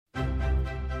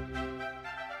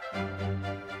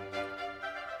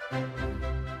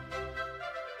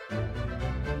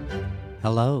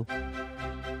Hello.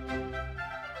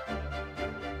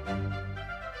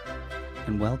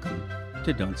 And welcome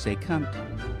to Don't Say Cunt.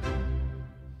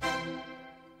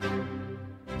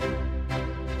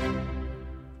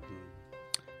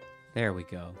 There we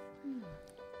go.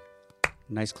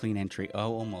 Nice clean entry.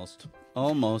 Oh,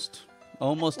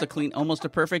 almost a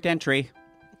perfect entry.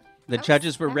 The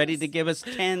judges were ready to give us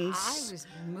 10s. I was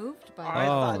moved by I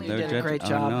thought you did a great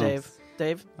job, Dave.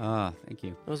 Dave? Ah, thank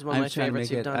you. It was one of my favorites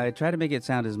you've done. I try to make it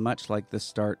sound as much like the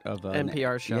start of an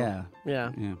NPR show.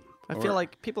 Yeah. I feel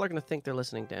like people are going to think they're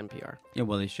listening to NPR. Yeah,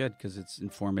 well, they should because it's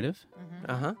informative.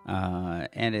 Uh-huh.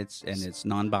 And it's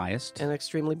non-biased. And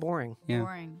extremely boring. Yeah.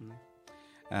 boring.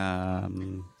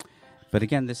 But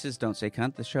again, this is Don't Say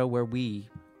Cunt, the show where we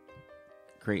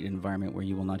create an environment where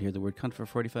you will not hear the word cunt for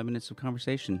 45 minutes of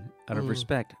conversation out of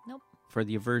respect for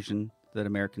the aversion that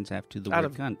Americans have to the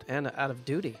word cunt. And out of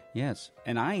duty. Yes.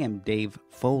 And I am Dave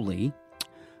Foley.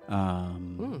 I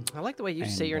like the way you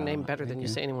say your name better than you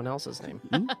say anyone else's name.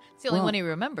 It's the only one he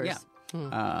remembers. Yeah.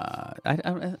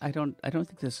 I don't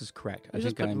think this is correct. I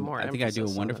think I do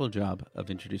a wonderful job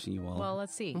of introducing you all. Well,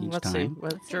 let's see. Let's see.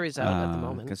 Well, jury's out at the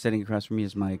moment. Because sitting across from me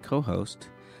is my co-host,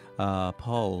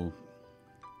 Paul.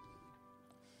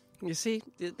 You see,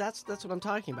 that's what I'm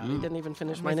talking about. He didn't even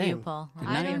finish my With you, name. Paul.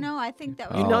 I don't know. I think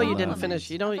that was You know you a didn't compliment.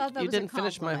 finish. You know I thought that you was a didn't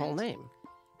finish my whole compliment. name.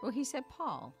 Well, he said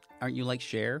Paul. Aren't you like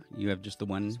Cher? You have just the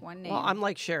one. Just one name. Well, I'm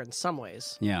like Cher in some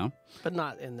ways, Yeah. but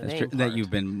not in the That's name true. That part. you've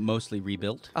been mostly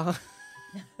rebuilt.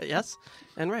 Yes,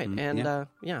 and right, and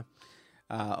yeah.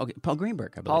 Okay, Paul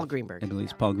Greenberg, I believe. Paul Greenberg. I believe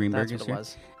it's Paul Greenberg That's is what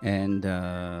it here.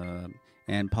 was.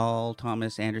 And Paul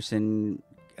Thomas Anderson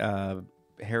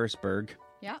Harrisburg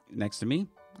Yeah. next to me.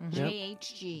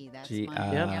 JHG. That's G-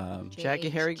 my Yep. Jackie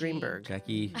Harry JHG. Greenberg.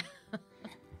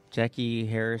 Jackie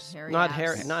Harris. Harry Not ass.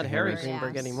 Harry Harris.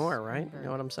 Greenberg ass. anymore, right? You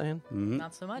know what I'm saying? Mhm.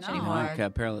 Not so much No. anymore.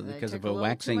 Apparently They because took of a little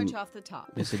waxing too much off the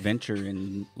top. misadventure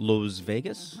in Las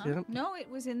Vegas. Yeah. No, it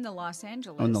was in the Los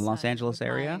Angeles. Oh, in the Los uh, Angeles with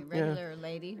my area? Regular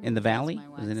lady. who In the does valley? my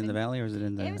Was it in waxing. the valley or was it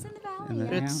in the... It was in the valley.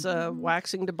 yeah. It's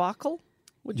waxing debacle.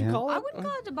 Would you Yeah. call it? I wouldn't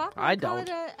call it a debacle. I I'd call don't.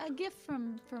 it a gift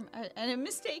from a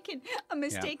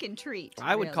mistaken treat.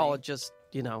 I would call really. it just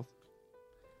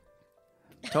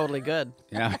totally good.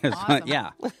 Yeah. Awesome.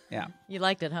 Yeah. You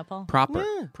liked it, huh, Paul? Proper.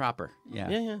 Yeah. Proper.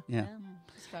 Yeah.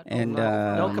 Just got And,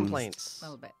 No Um, complaints. a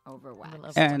little bit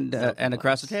overwaxed. And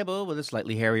across the table with a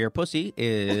slightly hairier pussy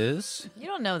is... You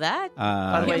don't know that.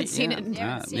 By the you way, haven't seen it in You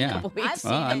haven't seen a it. couple I've weeks.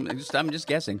 seen Well, it.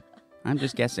 I'm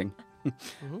just guessing.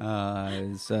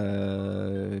 Is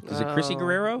it Chrissy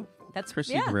Guerrero? That's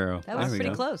Chrissy yeah, Guerrero. That was There we pretty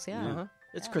go. close, yeah. Uh-huh.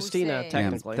 It's Yeah, Christina, Jose.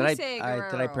 technically. Did Jose I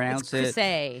Guerrero. pronounce it?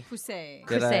 Crusade. Crusade. Did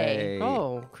Crusade. I?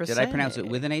 Oh, Did I pronounce it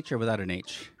Crusade. with an H or without an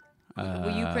H? Well,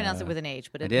 you pronounce it with an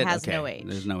H, but I it did? has Okay. no H.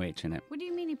 There's no H in it. What do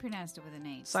you mean he pronounced it with an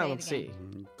H? Silent Say it C.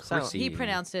 again. Silent. He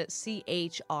pronounced it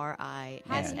CHRISSY. I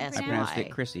pronounced it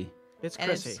Chrissy. It's And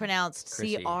Chrissy. it's pronounced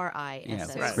Chrissy. CRISSY. Yeah,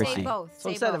 So right. say Chrissy. both. So say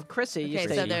instead both. of Chrissy, you Okay,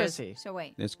 say so there's- Chrissy. So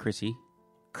wait. There's Chrissy.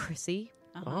 Chrissy.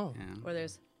 Oh. Yeah. Or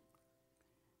there's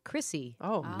Chrissy.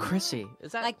 Oh, Chrissy.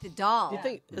 Is that Like the doll. Do you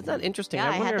think is that interesting? Yeah, I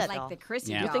I had wonder that if like doll. the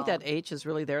Chrissy Yeah. do doll. you think that H is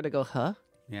really there to go, huh?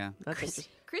 Yeah. That's Chrissy.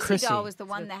 Chrissy Chrissy. doll was the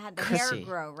one that had the Chrissy. hair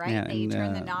grow, right? Yeah, that you and,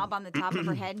 turn the knob on the top of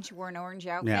her head and she wore an orange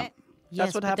outfit? Yeah. That's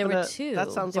Yes, what but there happened were to- two.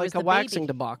 that sounds There like was a the waxing baby,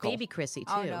 debacle. Baby Chrissy,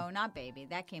 too. Oh, no, not baby.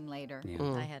 That came later. Yeah.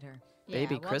 I had her.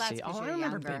 Baby Yeah, well, that's Chrissy. 'cause Oh, I you're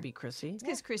remember younger. Baby Chrissy. It's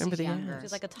because Remember Chrissy's the younger. years.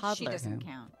 She's like a She toddler. doesn't Yeah.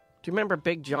 count. Do you remember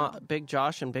Big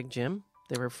Josh and Big Jim?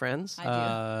 They were friends.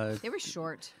 I do. They were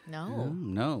short. No.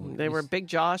 No. They were Big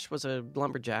Josh was a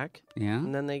lumberjack, Yeah.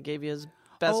 and then they gave you his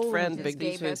best friend. his Big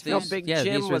gay best no, friend. Big yeah,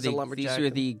 Jim these were was the, a lumberjack. These were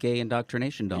the gay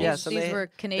indoctrination dolls. Yes, and These they- were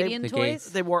Canadian the gay- toys?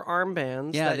 They wore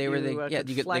armbands. Yeah, that they were you, the could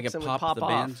they could flex and would pop the off.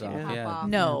 bands off. Yeah. Yeah. Pop off.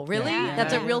 No, really? Yeah.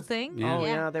 That's a Yeah. real thing? Yeah. Oh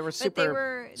yeah, they were But super they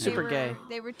were gay.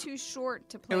 They were too short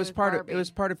to play It was with part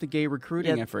Barbie. of the gay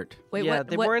recruiting Yeah. effort. Wait, yeah, what,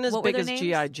 they what, weren't as what were big their as names?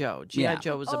 GI Joe. GI Yeah.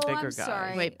 Joe was a Oh, bigger I'm guy.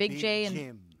 sorry. Wait, Big J and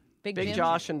Jim. Big Big Jim?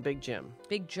 Josh and Big Jim.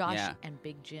 Big Josh Yeah. and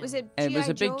Big Jim. Was it And it was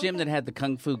G.I. a big Joe Jim that then? had the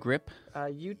kung fu grip.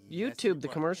 YouTube the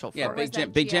commercial for Yeah, it. Big was Jim.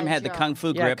 that Big Jim G.I. had the Joe? kung fu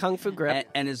Yeah, grip. kung fu grip.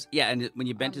 And his when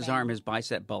you bent his arm, his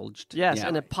bicep bulged. Yes, yeah.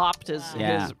 and it popped his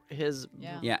Yeah. his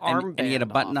Yeah. yeah, arm and he had a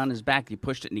button off. on his back. He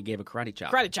pushed it and he gave a karate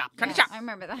chop. Karate chop. Yes, I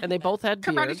remember that. And they both had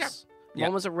Karate chop. beards. Yeah.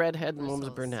 One was a redhead and one was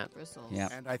a brunette. Bristles. Yeah.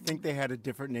 And I think they had a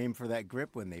different name for that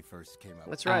grip when they first came out.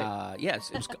 That's right. Yes,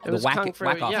 it was It the was whack, kung fu.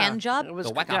 whack off. Yeah. Hand job? It was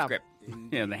The whack yeah. off grip.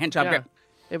 Yeah, the hand job Yeah. grip.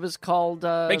 It was called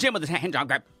Big Jim with his hand job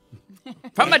grip.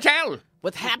 From the tail.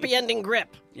 with happy ending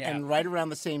grip. Yeah. And right around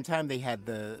the same time, they had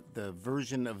the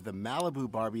version of the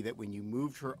Malibu Barbie that when you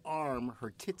moved her arm, her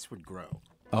tits would grow.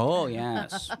 Oh,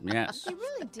 yes. Yes. They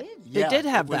really did. They did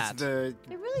have it was that. The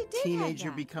They really did teenager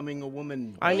have that. becoming a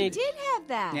woman. I They need- did have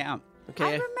that. Yeah. Okay.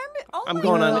 I remember. Oh I'm my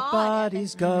going on- God.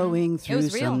 Body's going through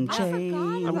was real. some I forgot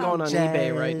changes. I'm going on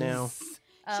eBay right now.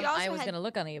 She also I was had- going to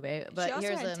look on eBay, but she also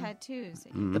here's had a. tattoos.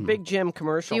 The Big Jim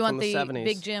commercial Do you from want the the 70s.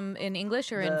 Big Jim in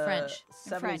English or in French?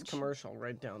 70s French. commercial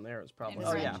right down there is probably. In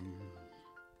Oh, yeah. French.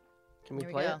 Can we Here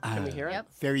we play go. it? Can we hear it? Yep,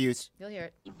 Fair use. you'll hear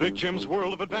it. Big Jim's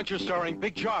World of Adventure starring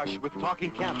Big Josh with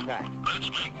Talking Camp Pack. Let's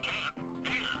make camp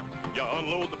here. You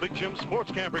unload the Big Jim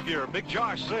sports camper gear. Big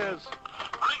Josh says,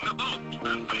 bring the boat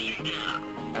and fishing gear.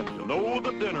 And you know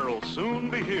the dinner will soon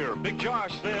be here. Big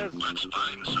Josh says, let's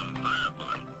find some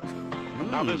firewood.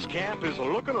 Now this camp is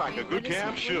looking like a good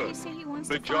camp should.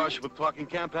 Big Josh with Talking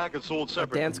Camp Pack is sold A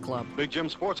separately. dance club. Big Jim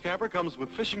sports camper comes with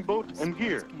fishing boat and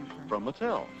gear from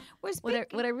Mattel. What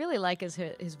I really like is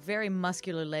his very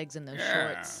muscular legs in those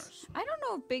shorts. I don't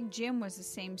know if Big Jim was the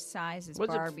same size as Was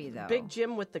Barbie, it though. Big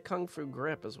Jim with the kung fu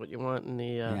grip is what you want in the.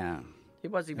 Yeah. He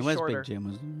was It was shorter. Big Jim.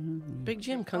 Was Big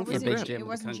Jim kung fu Was Big grip. Jim It with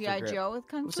wasn't the Kung Fu G.I. grip. Joe with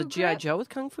Kung Was Fu it G.I. grip? Joe with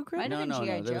kung fu grip? Might have no, been no,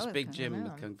 G.I. no. There was Joe Big with Jim Kung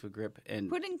with Fu. Kung Fu grip and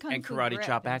Put in Kung Fu Karate grip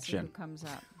Chop and see who action comes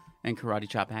up. and Karate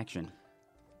Chop action.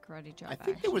 Karate Chop I think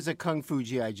action. there was a Kung Fu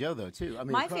G.I. Joe, though, too. I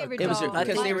mean, My favorite It was doll. I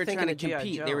because thought they you were were trying thinking to of G.I.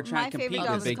 compete. Joe. They were My trying to favorite compete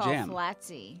doll with was Big called Jim.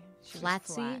 Flatsy. She was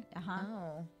Flatsy? flat. Uh-huh.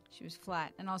 Oh. She was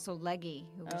flat. And also Leggy,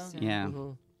 who was... Yeah.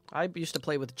 I used to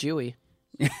play with Dewey.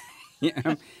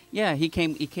 Yeah, he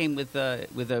came with a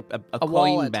coin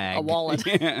wallet, bag. a wallet.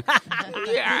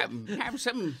 yeah, have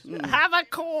some. Have a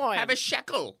coin. Have a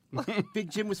shekel. Big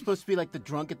Jim was supposed to be like the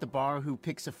drunk at the bar who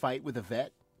picks a fight with a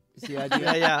vet. Is the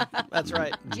idea? Yeah, that's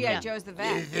right. G.I. Joe's the You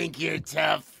vet. think you're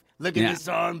tough? Look at Yeah. this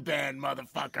armband,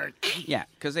 motherfucker. Yeah,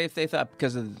 because they thought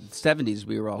because of the 70s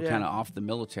we were all Yeah. kind of off the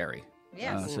military.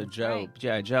 Yes. So Joe, Right.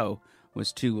 G.I. Joe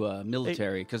was too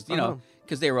military because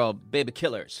they were all baby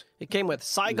killers. It came with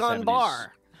Saigon 70s.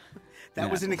 Bar. That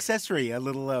was an accessory, a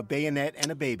little bayonet and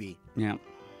a baby. Yeah.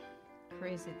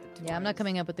 Crazy. The Yeah, I'm not toys.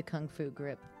 coming up with the kung fu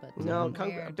grip, but No,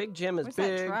 Weird. Big Jim is Where's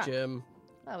that Big truck? Jim.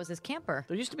 that was his camper.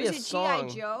 There used to be Was a it song.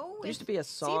 G.I. Joe? There used to be a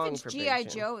See song if it's for G.I. Big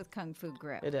Jim. Joe with Kung Fu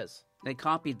grip. It is. They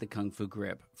copied the Kung Fu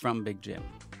grip from Big Jim.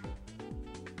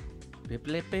 Bip,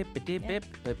 bip, bip, bip, bip,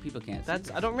 but people can't see That's.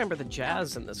 this. I don't remember the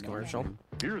jazz in this commercial.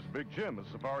 Here's Big Jim,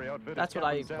 a safari outfit. That's what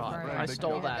I bought. I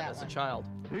stole that as a child.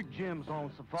 Big Jim's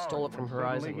on safari. Stole it from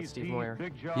Horizon with Steve Moyer.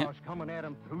 Big Josh Yep. coming at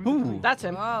him through Ooh. That's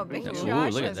him. Oh, Big Ooh,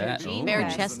 Josh look at was that. a Ooh. G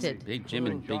Bare-chested. Big Jim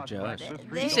and Big Josh.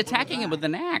 They- He's attacking him with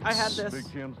an axe. I had this.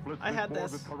 Big Jim's split I had board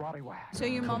this. with karate wax. So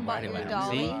your mom bought you a Karate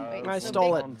doll? See? I so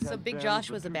stole Big- it. So Big Josh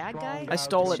was a bad guy? I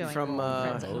stole it Showing from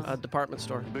friends. a department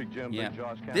store. Big Jim, Yeah. Big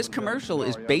Josh, This Captain commercial Safari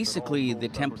is outfit, basically all the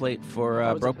sold template for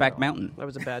was a- Brokeback Mountain. I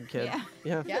was a bad kid. Yeah.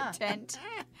 Yeah. Yeah. Tent.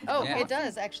 Oh, Yeah. it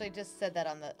does. Actually, just said that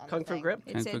on the Kung Fu thing. grip.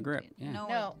 It Kung Fu said- grip, yeah.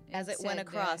 No, as it went said,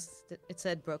 across, it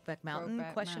said Brokeback Mountain,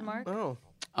 Brokeback question mark. Mountain.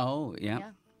 Oh. Oh, yeah. Yeah.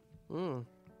 Mm.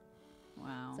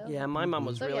 Wow. So- Yeah, my mom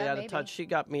was So, really yeah, out maybe. of touch. She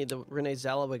got me the Renee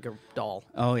Zellweger doll.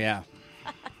 Oh, yeah.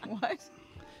 What?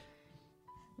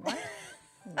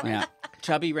 Yeah.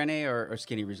 Chubby Renee or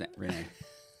skinny Renee?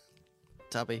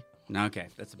 Tubby. No, okay.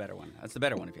 That's the better one. That's the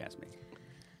better one if you ask me.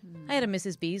 I had a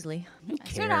Mrs. Beasley.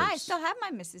 So do I. I still have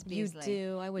my Mrs. You Beasley.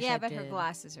 do? I wish Yeah, I but her did.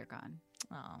 glasses are gone.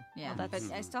 Oh, Yeah, well, but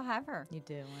I still have her. you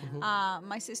do.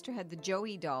 My sister had the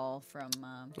Joey doll from.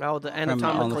 Oh, the From All in the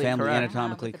anatomically Family, correct.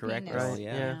 Anatomically With the Correct. penis. Girl, Right,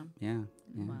 yeah. Yeah.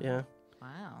 Yeah. Yeah.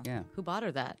 Wow. Yeah. Who bought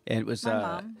her that? And it was My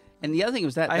mom. and the other thing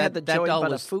was that I had the that Joey doll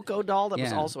was Buttafuoco doll that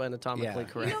was Yeah. also anatomically Yeah.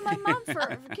 correct. You know, my mom,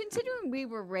 for considering we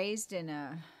were raised in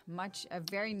a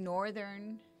very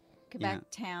northern Quebec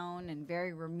town and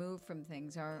very removed from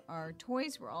things, our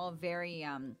toys were all very,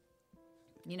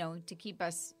 to keep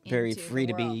us Very into the free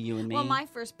to be world. you and me. Well, my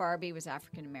first Barbie was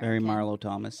African American. very Marlo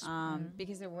Thomas.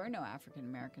 Because there were no African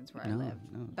Americans where No, I lived.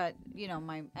 no. But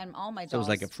all my dolls. So it was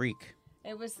like a freak.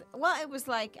 It was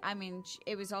like,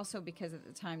 it was also because at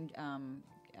the time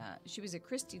she was a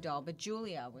Christie doll, but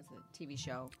Julia was a TV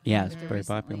show. Yeah, it's that very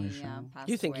popular recently, show. passed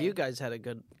You think away. you guys had a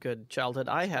good childhood?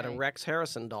 I had a right. Rex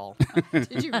Harrison doll.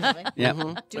 Did you really? Yeah. It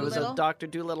was a Doolittle? Dr.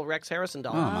 Doolittle Rex Harrison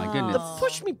doll. Oh my goodness. The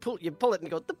push me pull, you pull it and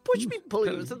go, the push me pull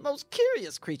you is the most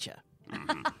curious creature.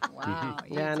 Wow.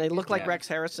 Yeah, and they look like Rex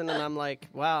Harrison, and I'm like,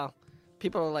 wow.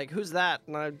 People are like, who's that?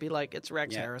 And I'd be like, it's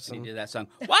Rex Yeah, Harrison. he did that song.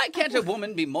 Why can't a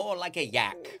woman be more like a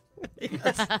yak?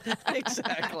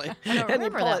 Exactly. I don't And you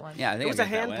remember pull that it. one. Yeah, I think It was I a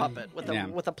got that hand one. puppet with Yeah.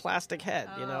 a plastic head,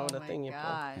 and a my thing you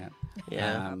God. pull.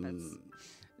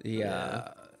 Yeah.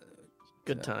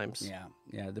 Good times.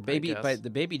 The baby, guess. but the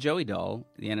baby Joey doll,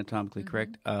 the anatomically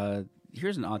correct.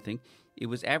 Here's an odd thing: it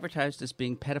was advertised as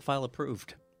being pedophile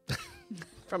approved.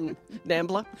 From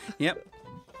Nambla. Yep.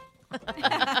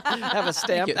 Have a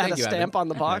stamp. you, Had thank a you, stamp Evan. on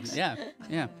the box. Yeah.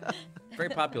 Very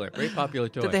popular. Very popular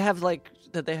toy. Did they have like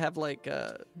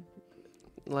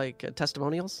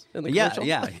testimonials in the Yeah, commercial?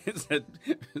 yeah. It's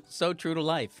so true to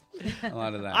life. A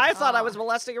lot of that. I thought I was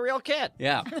molesting a real kid.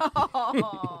 Yeah.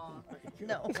 Oh,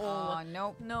 No. oh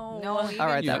nope. No. No, even All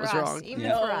right, that for was us. wrong. Even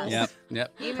Yep. for us.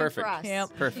 Yep. Even Perfect. for us. Yep.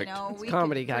 Perfect. You know, we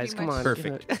Comedy, could guys. pretty Come much- on.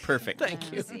 Perfect. Perfect.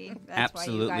 Thank you. See, that's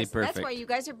Absolutely why you guys, perfect. That's why you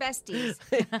guys are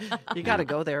besties. You got to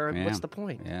go there. Yeah. What's the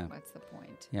point? Yeah. What's the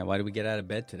point? Yeah. Why did we get out of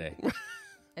bed today?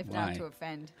 If Why? not to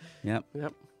offend, Yep.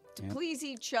 Yep. to Yep. please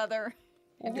each other,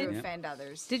 and to Yep. offend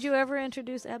others. Did you ever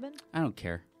introduce Eben? I don't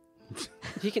care.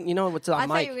 He can. You know what's on I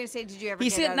thought mic? you were going to say, did you ever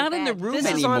He's get out not of in the bed? room This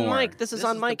is anymore. on mic. This is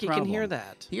on the mic. He can hear problem.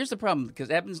 that. Here's the problem because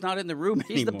Evan's not in the room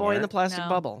anymore. He's the boy in the plastic No.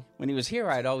 bubble. When he was here,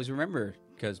 I'd always remember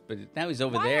but now he's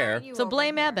over Why there. aren't you So over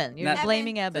blame there? Eben. You're Not-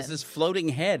 blaming Eben. There's this floating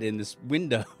head in this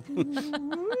window.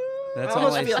 That's I all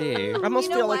almost I feel- see. I almost You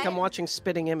know feel like what? I'm watching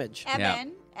Spitting Image.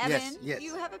 Evan, Yes, yes.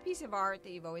 you have a piece of art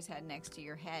that you've always had next to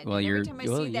your head. Well, and you're every time I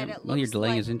see that, it well, you're looks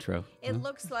delaying like, his intro. It Well,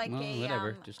 looks like well, a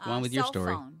whatever. Just go on with your cell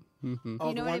story. phone. Oh, You know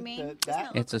the what I one- mean? the- Doesn't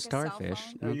that? it It's a look like cell starfish.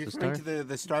 phone? No, Are it's you a referring to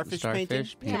the starfish painting?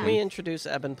 starfish Yeah. Can we introduce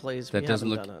Eben, please? That we doesn't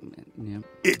haven't look. done it.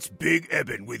 Yeah. It's Big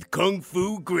Eben with Kung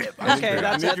Fu grip. Okay, that's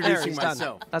I'm it. There, introducing he's done.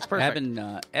 myself. That's perfect. Eben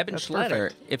That's Schletter.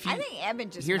 perfect. If you I think Evan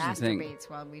just here's the thing. masturbates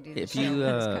while we do the if show. you with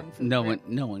his kung fu no grip.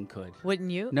 one could. Wouldn't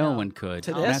you? No one could.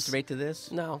 To this? Masturbate to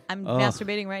this? No, I'm Oh.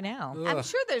 masturbating right now. I'm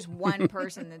sure there's one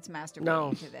person that's masturbating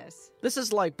No. to this. this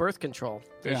is like birth control.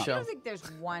 This Yeah. I show. don't think there's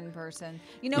one person.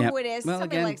 You know Yeah. who it is? Well,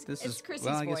 Somebody again, likes this it's is. Chrissy's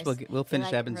Well, I guess voice. we'll They finish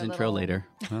like Evan's her intro little later.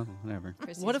 Well, whatever.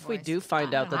 Chrissy's What if we voice. do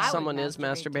find out I that would someone is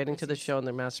masturbate masturbating to the Chrissy's. show and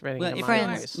they're masturbating Well, to if my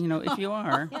Friends. voice? you know, if you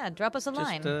are, Yeah, drop us a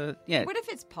line. just yeah, What if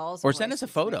it's Paul's or voice send us a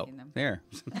that's photo. making them? There,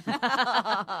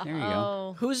 there you go.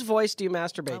 Oh, Whose voice do you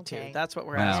masturbate Okay. to? That's what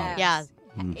we're Wow. asking. yeah.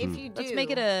 If you do, Let's make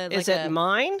it a. Is like it a-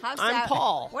 mine? How I'm sad-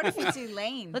 Paul. What if it's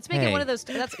Elaine? Let's make it Hey. one of those.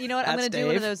 That's you know what I'm That's going to do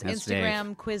one of Dave. those That's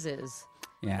Instagram quizzes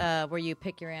Yeah. where you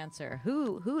pick your answer.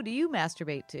 Who do you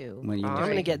masturbate to? When you I'm do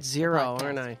going to it. get 0, podcast.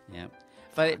 aren't I? Yeah.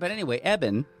 But anyway,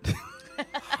 Eben,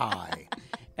 Hi.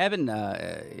 Eben,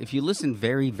 if you listen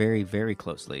very, very, very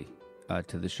closely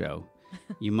to the show,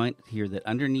 you might hear that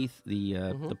underneath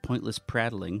the pointless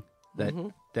prattling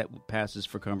that passes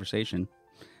for conversation,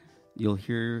 you'll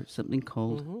hear something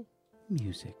called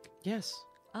music. Yes.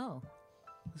 Oh,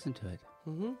 Listen to it.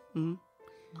 Mm-hmm.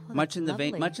 Much in the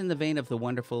lovely. vein of the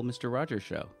wonderful Mr. Rogers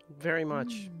show. Very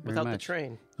much. Without the much.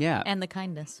 train Yeah. and the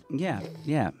kindness.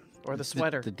 Yeah. or the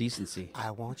sweater. The decency.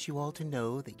 I want you all to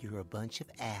know that you're a bunch of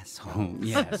assholes. Oh,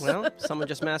 yes. Well, someone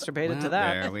just masturbated to Well,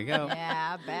 that. There we go.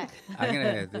 Yeah, I bet. I'm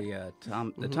gonna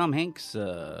the Tom Hanks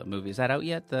movie. Is that out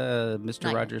yet? The Mr.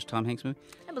 Not yet. Rogers Tom Hanks movie.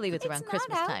 I believe it's around not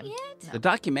Christmas out time. yet? The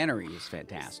documentary is There's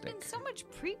fantastic. been so much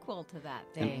prequel to that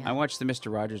They thing. I watched the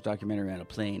Mr. Rogers documentary on a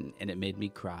plane, and it made me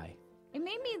cry. It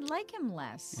made me like him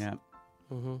less. Yeah.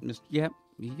 Mm-hmm. Yeah.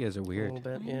 You guys are weird. A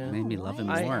little bit, yeah. Made me love him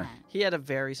Why is more. that? He had a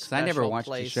very I special never watched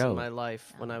the place show. in my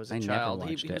life when I was a I never child.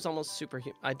 watched He it. was almost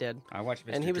superhuman. I did. I watched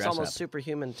Mr. And he was Dress almost Up.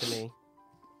 superhuman to me.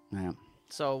 Yeah.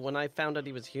 So when I found out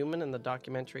he was human in the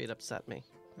documentary, it upset me.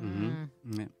 Mm-hmm.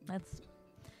 Yeah. That's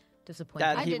disappointing.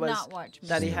 That I he did was not watch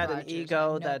that he Mr. had an Rogers. I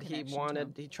ego, have no that he connection to wanted.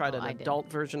 him. He tried Oh, an I didn't. adult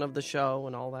version of the show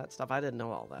and all that stuff. I didn't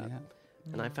know all that, Yeah.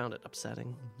 and I found it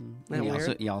upsetting. Mm-hmm. Isn't that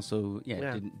weird? He also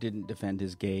Yeah. didn't defend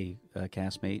his gay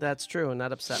castmate. That's true, and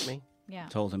that upset me. Yeah.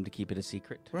 Told him to keep it a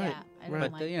secret. Right. Yeah, I didn't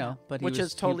Right. But like you know, that. but he Which was,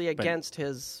 is totally he, but- against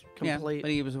his Yeah, complete.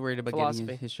 but he was worried about philosophy.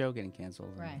 getting his show getting canceled.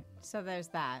 Right. So there's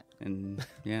that. And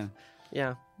yeah,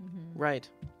 Yeah, right.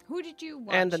 Who did you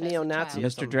watch? And the as a neo-Nazi.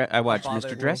 child? Mr. I watched bothered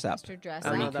Mr. me. Dress Up. Mr. Dress I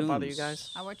don't know Up. if that bother you Coons.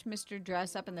 guys. I watched Mr.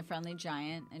 Dress Up and the Friendly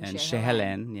Giant And Chez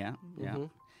Helen, yeah, yeah. Mhm.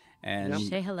 And Yep.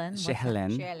 Chez Helen. Chez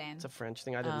Helen. Helen. It's a French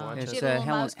thing. I didn't watch It's it. She had a little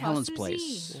Helen- mouse called Helen's Susie,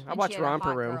 Place. and I watched she had a hot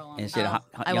Romper Room. girl on And the she had a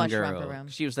top. hot I young watched girl. Romper Room.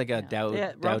 She was like a Yeah,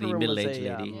 Romper dowdy Room was middle-aged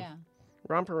a, lady. Yeah.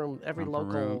 Romper Room. Every Romper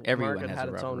local Room. Everyone market has had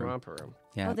a its romper own room. romper room.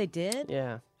 Yeah. Oh, they did?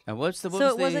 Yeah. What's the? What So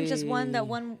was it wasn't the- just one that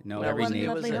one. No, that every one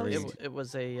neighbor- lovely every- host? It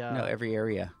was a. No, every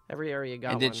area. every area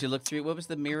got And did one. she look through? What was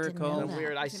the mirror Didn't know called? that.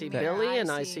 Weird. I It's a see mirror. Billy I and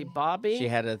I see- see Bobby. She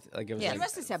had a like it was She like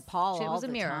must have said Paul She all was a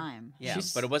the mirror. time. yeah,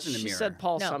 She's- but it wasn't a She mirror. said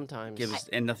Paul No. sometimes. It was,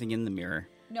 and nothing in the mirror,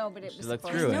 No, but it She was looked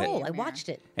supposed through to it. be No, a I mirror. watched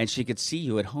it. and she could see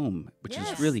you at home, which Yes.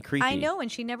 was really creepy. I know, and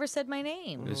she never said my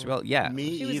name. It was, well, yeah.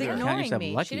 Me She was either. Count ignoring yourself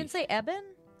me. lucky. She didn't say Eben?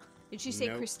 Did she say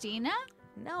Nope. Christina?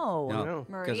 No. No, No.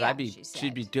 because Maria, I'd be, she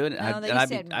she'd be said. doing it, No, and they I'd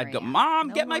said I'd go, Maria. Mom,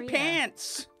 No, get my Maria.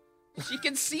 pants. She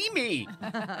can see me.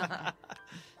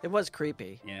 It was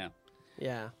creepy. Yeah.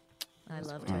 Yeah. I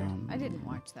loved her. I didn't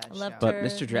watch that I loved show. But her,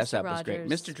 Mr. Dress Mr. Up was great.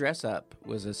 Rogers. Mr. Dress Up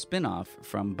was a spin-off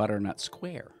from Butternut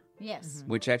Square, Yes.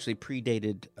 which actually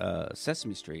predated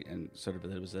Sesame Street, and sort of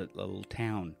it was a little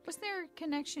town. Was there a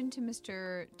connection to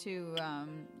Mr. to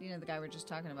the guy we are just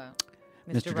talking about?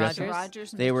 Mr. Dressup.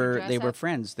 Rogers and They Mr. were Dressup?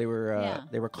 friends. They were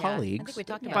Yeah. colleagues. I think we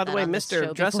talked By about the that way, on this Mr.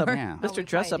 show Dressup, before. Yeah. Oh, we Mr. probably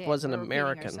Dressup did. was an We're repeating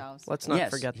American. ourselves. Let's not yes,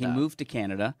 forget he that. moved to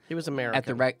Canada He was at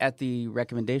American. the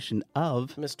recommendation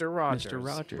of Mr. Rogers. Mr.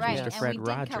 Rogers, Right, Mr. and Fred we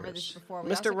did cover Rogers. this before. We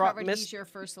Mr. also Ro- covered Mis- he's your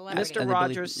first celebrity. Mr. And they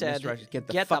Rogers believe- said, Mr. Rogers, get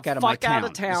the "Get fuck the out of my fuck out town. of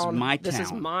This is town. my This is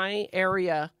town." my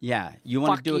area." Yeah, you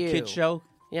want Fuck to do a you. kid show?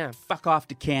 Yeah. Fuck off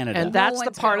to Canada. And that's the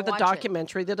one's part gonna of the watch it.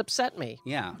 documentary that upset me.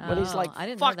 yeah, When he's Oh, like, I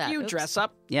didn't know "Fuck that. you, Oops. dress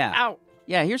up." yeah, Out.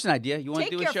 yeah. Here's an idea. You want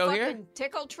Take to do your a show fucking here?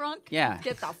 tickle trunk. Yeah.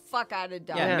 Get the fuck out of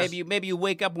Dodge. Yeah, Yeah. maybe you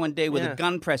wake up one day with Yeah. a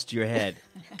gun pressed to your head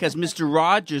because Mr.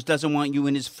 Rogers doesn't want you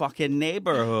in his fucking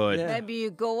neighborhood. Yeah. Maybe you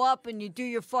go up and you do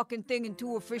your fucking thing in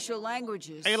 2 official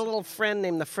languages. I got a little friend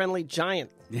named the Friendly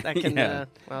Giant that can. Yeah.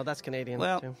 Well, that's Canadian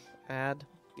Well- too. Ad.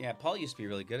 Yeah, Paul used to be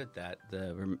really good at that,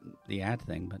 the ad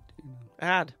thing, but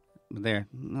Ad. there,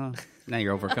 no, now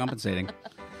you're overcompensating.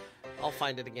 I'll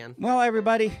find it again. Well,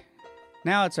 everybody,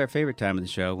 now it's our favorite time of the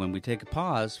show when we take a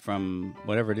pause from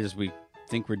whatever it is we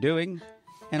think we're doing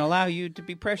and allow you to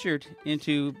be pressured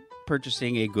into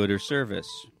purchasing a good or service.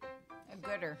 A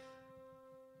gooder.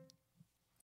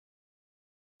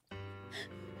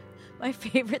 My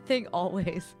favorite thing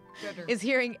always Gooder. is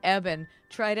hearing Eben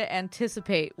try to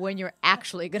anticipate when you're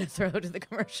actually going to throw to the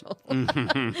commercial.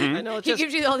 I know it's He just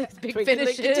gives you all these big twinkly,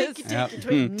 finishes. linky, tinky, Yep. tinky,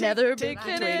 twink, Another tink, big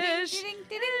tink, finish. Ding,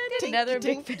 ding, ding, Another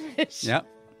tink, big finish. Yep.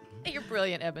 You're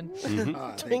brilliant, Eben. Thank you.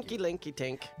 Twinky linky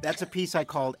tink. That's a piece I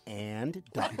called and ...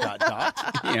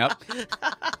 Yep.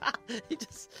 He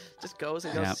just goes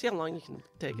and goes. Yep. See how long you can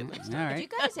take it next All time. Do right. you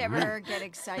guys ever get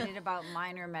excited about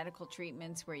minor medical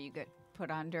treatments where you get put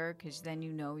under because then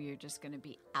you know you're just going to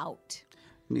be out?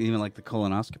 Even like the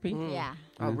colonoscopy? Yeah.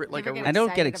 Oh, like You ever a get I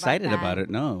don't get excited excited about about it,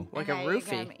 no. like Okay, a you're roofie.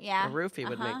 gonna- yeah. A roofie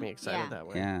would make Uh-huh. me excited Yeah. that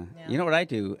way. Yeah. Yeah. You know what I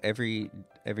do? Every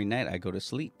night I go to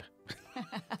sleep.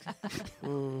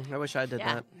 I wish I did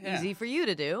Yeah. that. Yeah. Easy for you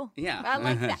to do. Yeah. I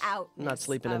like the out. I'm not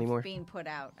sleeping of anymore. Being put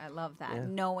out. I love that. Yeah.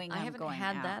 Knowing I I'm haven't going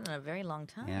had out. that in a very long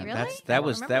time. Yeah, Really? that don't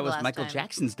was remember that the was last Michael time.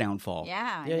 Jackson's downfall.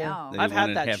 Yeah, I Yeah, know. They I've wanted had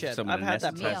to that have shit. someone I've had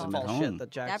that anesthetized them at propofol shit home. that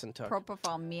Jackson That took.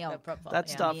 propofol meal. That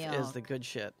yeah. stuff Meal. is the good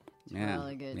shit. Yeah.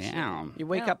 really good Yeah. You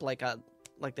wake Yeah. up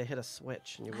like they hit a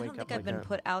switch and you I wake don't up think I've like been that.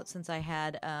 put out since I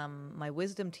had my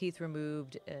wisdom teeth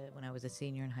removed when I was a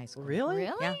senior in high school. Really?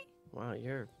 Really? Yeah. Wow,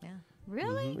 you're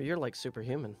Really? you're like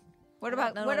superhuman. What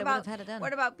about No, what I about would've had it done.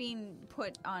 what about being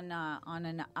put on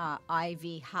an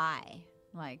IV high?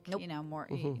 Like Nope. you know more.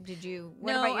 Mm-hmm. Did you?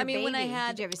 What No, about your I mean, when I baby?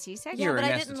 had- Did you have a C-section? You Yeah, were but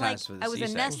I didn't like. anesthetized for the I was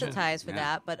C-section. anesthetized for Yeah.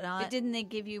 that, but But didn't they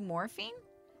give you morphine?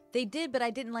 they did. But I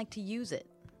didn't like to use it.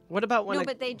 What about when No, a-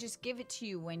 but they just give it to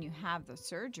you when you have the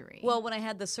surgery. Well, when I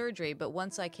had the surgery, but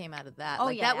once I came out of that, Oh,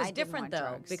 like yeah, that was I didn't different want though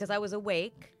drugs. because I was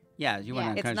awake. Yeah, you went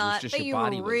Yeah. on It's kind not- of just but your you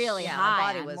body were was really Yeah, my high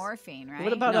body on was- morphine, right?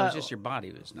 What about No, it a- was just your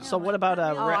body was not. so what about a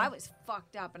Oh, re- I was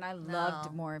fucked up, and I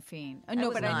loved No. morphine. I No,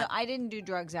 was but I, not. I didn't do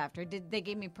drugs after. They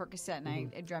gave me Percocet, and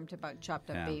I dreamt about chopped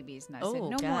up Yeah. babies, and I Oh, said, "No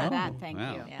more God. of that, Oh, thank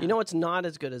wow. you." Yeah. You know what's not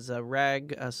as good as a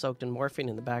rag soaked in morphine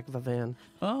in the back of a van?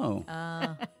 Oh.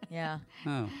 Yeah.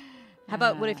 Oh. How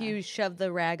about what if you shove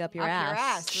the rag up your Up ass? your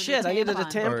ass. with Shit, a I needed a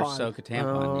tampon. tampon. Or soak a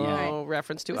tampon, Oh, yeah.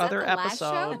 reference to Was that other the last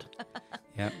show? episode.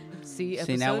 Yep. See episode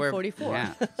See now we're 44.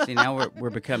 Yeah. See now we're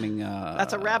becoming.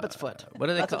 That's a rabbit's foot. What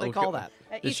do they That's call? what they call that.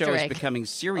 The Easter show is egg. becoming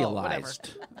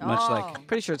serialized, much Oh. like.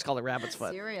 Pretty sure it's called a rabbit's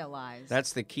foot. Serialized.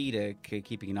 That's the key to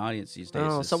keeping an audience these days.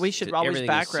 Oh, is so we should to- always everything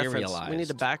back is reference. We serialized. need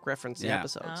to back reference the Yeah.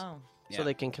 episodes Oh. Yeah. so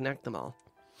they can connect them all.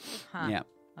 Huh. Yeah.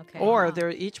 Okay. Or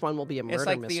they're each one will be a murder It's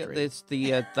like mystery. it's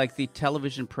the like the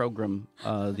television program,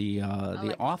 the like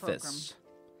the Office.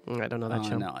 I don't know that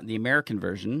show. No, the American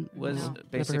version was No.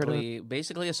 Never heard of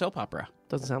basically a soap opera.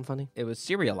 Doesn't sound funny. It was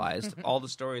serialized. All the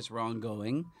stories were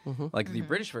ongoing. Mm-hmm. Like the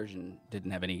British version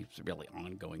didn't have any really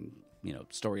ongoing,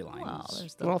 storylines. Well,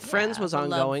 there's the, Well, Friends yeah, was the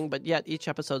love- ongoing, but yet each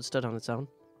episode stood on its own.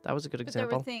 That was a good but there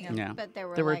example. were things. Yeah. But there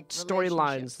were There were like storylines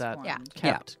relationships that formed.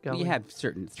 kept yeah, going. you have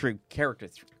certain through character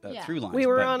Yeah. through lines. we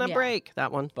were but, on a Yeah. break.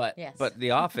 That one. but Yes. but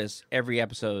The Office. Every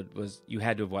episode was you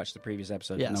had to have watched the previous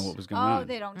episode to Yes. know what was going Oh, on.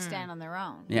 they don't stand on their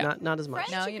own. Yeah. Not as much.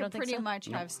 Friends, No, you you could don't think pretty so? much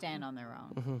have stand on their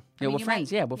own. Yeah, mean, well, you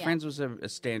Friends. might- Yeah, well, yeah. Friends was a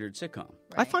standard sitcom.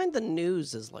 I Right. find the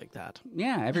news is like that.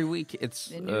 Yeah, every week it's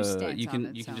The news stands you on can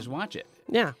its you can own. just watch it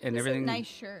Yeah. and It's everything. a nice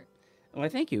shirt. Well,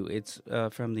 thank you. It's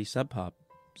from the Sub Pop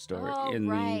store Oh, in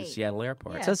the right. Seattle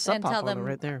airport. Yeah. It says Sub and Pop tell on it them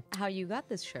right there. how you got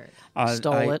this shirt.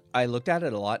 Stole I, it. I looked at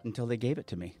it a lot until they gave it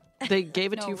to me. They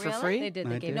gave it No, to you for really? free? They did. I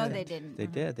They gave did. No, it. they didn't. They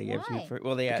did. They gave it to me Why? for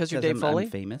well. They Because you're I'm Dave Foley?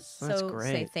 famous, That's So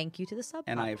great. say thank you to the sub.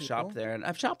 and Pop I've people. shopped there, and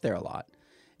I've shopped there a lot,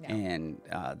 Yeah. and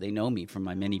they know me from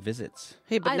my many visits.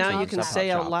 Hey, but I now you love can that. say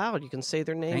Sub out Pop loud. You can say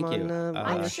their name Thank you. on Uh, the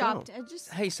I've show. shopped. I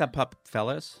just Hey, Sub Pop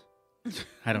fellas.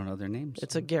 I don't know their names.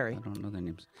 It's a Gary. I don't know their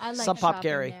names. I like Sub Pop shopping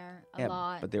Gary. there a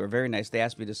lot. but they were very nice. They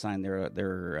asked me to sign their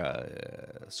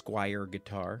Squire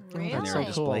guitar in Really? their So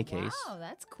display cool. case. Wow,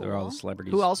 that's cool. They're all the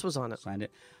celebrities. Who else was on it? signed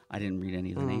it? I didn't read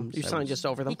any of the names. You I signed was- just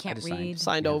over them. He can't just signed. read.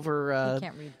 Signed over He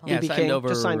can't read. Paul. Yeah, BB signed King. over,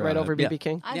 Just signed right over yeah. BB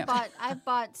King. I Yeah.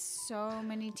 bought so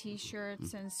many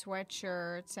T-shirts and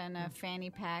sweatshirts and a fanny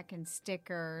pack and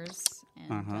stickers.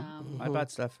 And I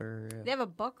bought stuff for. they have a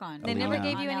book on. They Oh, never yeah.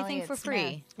 gave you on anything Elliott for Smith.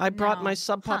 free. I brought No. my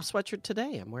Sub Pop sweatshirt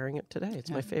today. I'm wearing it today.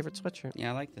 It's my favorite sweatshirt.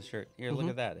 Yeah, I like the shirt. Here, look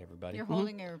at that, everybody. You're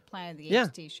holding a Planet of the Apes Yeah,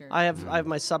 T-shirt. I have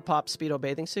my Sub Pop Speedo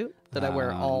bathing suit that I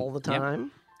wear all the yep.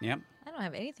 time. Yep. I don't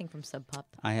have anything from Sub Pop.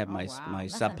 I have wow. my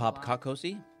That's Sub a Pop lot. cock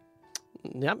cozy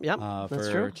Yep, for that's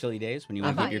true. chilly days when you I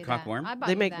want to bought keep your you cock that. warm. I bought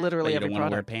They you make that. literally But you every don't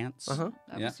want to wear product. pants. Uh-huh.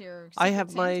 That Yeah. was your I Secret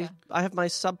have Santa. my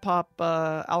Sub Pop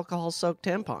alcohol soaked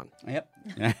tampon. Yep.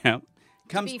 Yep.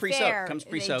 Comes To be pre-soaked. fair, Comes They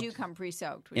pre-soaked. do come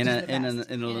pre-soaked, which in is a the in best.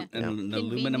 an In a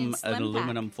aluminum convenient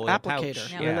slim foil Applicator.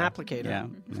 pouch. In an applicator. Yeah.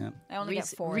 Yeah. I only get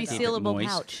four. though. Resealable moist.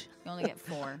 pouch. You only get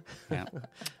four. Yeah.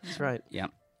 That's right. Yeah.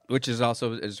 Which is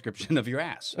also a description of your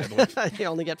ass. I believe. You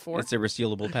only get 4. It's a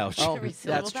resealable pouch. Oh, Resealable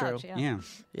that's pouch, true. Yeah. Yeah.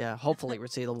 Yeah, hopefully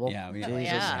resealable. Yeah. Jesus.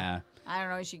 Yeah. I don't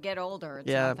know. As you get older, it's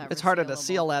Yeah, not that it's harder to resealable.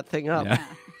 seal that thing up.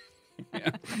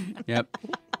 Yeah. Yep.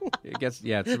 It gets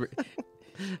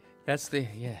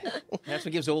that's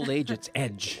what gives old age its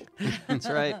edge. That's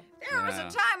right. There was a Yeah.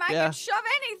 time I Yeah. could shove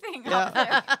anything Yeah. up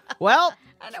there, Well,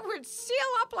 and it would seal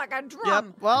up like a yep.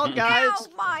 drum. Well, guys. Oh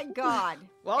my God!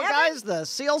 Well, Evan, guys, the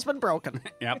seal's been broken.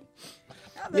 Yep.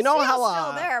 the you know seal's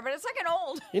how, still there, but it's like an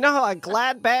old You know how a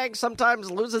Glad bag sometimes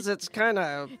loses its kind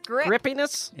of Grip.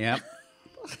 grippiness? Yep.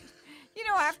 You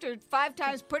know, after 5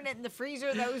 times putting it in the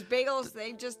freezer, those bagels,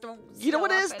 they just don't. You know what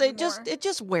it seal is? up anymore. It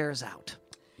just wears out.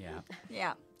 Yeah.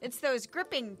 Yeah, it's those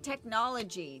gripping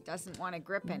technology doesn't want to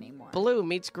grip anymore. Blue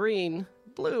meets green.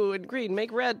 Blue and green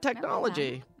make red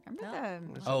technology.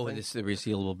 Remember the? Oh, this is the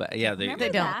resealable bag. Yeah, Remember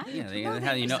don't. that? Yeah, No,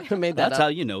 how you know? Who made that That's up? how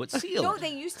you know it's sealed. No,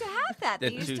 they used to have that. The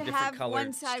They used two to different have colored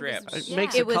one side strips. was It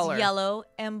makes It was color. yellow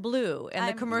and blue, and the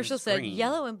I'm- commercial It's said green.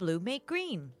 yellow and blue make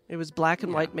green. It was black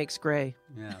and white makes gray.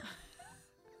 Yeah.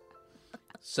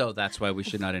 So that's why we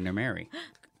should not intermarry.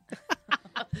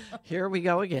 Here we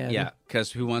go again. Yeah,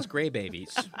 because who wants gray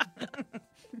babies?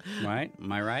 Right?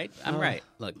 Am I right? I'm right.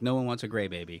 Look, no one wants a gray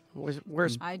baby.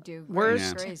 Worst I do.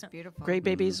 Worst- Gray is beautiful. gray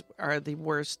babies are the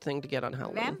worst thing to get on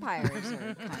Halloween. Vampires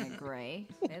are kind of gray.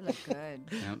 They look good.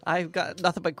 I've got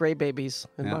nothing but gray babies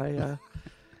in Yeah. my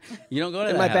You don't go to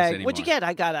in that my house bag. anymore. What'd you get?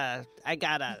 I got a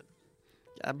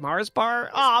Mars bar.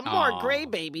 Oh, more Aw. gray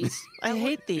babies. I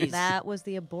hate these. That was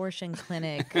the abortion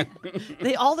clinic.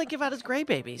 All they give out is gray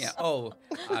babies. Yeah. Oh,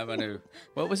 I want to.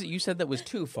 What was it you said that was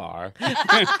too far? I'm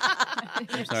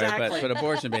sorry, but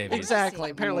abortion babies.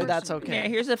 Exactly. Apparently that's okay. Yeah,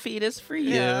 here's a fetus for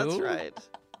you. Yeah, that's right.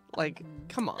 Like,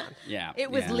 come on. Yeah.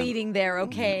 It was yeah. leading there,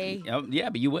 okay? Oh, yeah,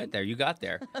 but you went there. You got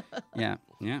there. Yeah,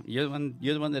 yeah. You're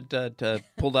the one that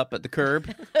pulled up at the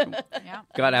curb, Yeah.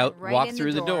 got out, Right walked in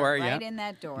through the door. Right Yeah. in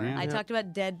that door. Yeah. I talked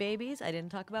about dead babies. I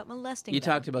didn't talk about molesting You them.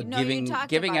 talked about No, you giving talked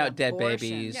giving about out dead abortion.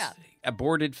 babies, Yeah.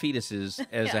 aborted fetuses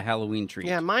as a Halloween treat.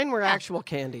 Yeah, mine were actual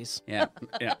candies. Yeah.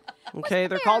 Yeah. Okay,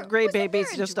 they're called gray wasn't there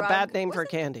babies, a just a drug- bad name for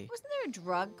wasn't- candy. Wasn't there a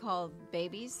drug called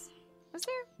babies? Was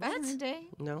there back in the day?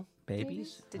 No,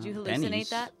 Babies. Did you Oh, hallucinate Bennies.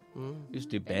 that? Used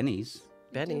to do bennies.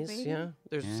 Bennies. baby? Yeah,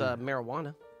 there's Yeah.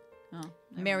 marijuana. Oh,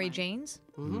 never Mary mind. Jane's?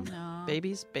 No.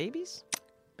 Babies. Babies.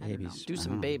 Do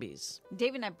some babies.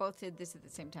 Dave and I both did this at the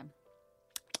same time.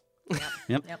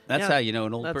 Yep. That's Yeah. how you know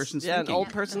an old That's- person's yeah, thinking. an old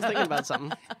person's thinking about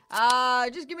something.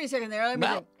 Just give me a second there. Let me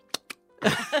Well, think.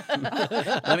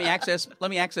 let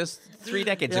me access 3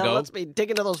 decades Yeah, ago. let's be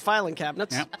digging into those filing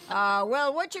cabinets. Yep.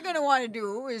 Well, what you're going to want to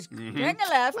do is take a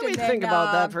left Let me and then think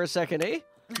about that for a second, eh?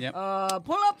 Yep.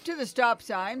 pull up to the stop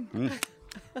sign.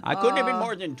 I couldn't have been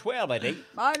more than 12, I think.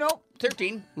 I know.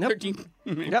 13. Nope. 13.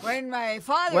 Yep. When my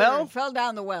father Well- fell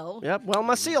down the well. Yep. Well,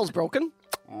 my seal's broken.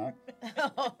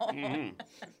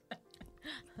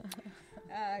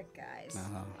 Guys.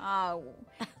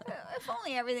 If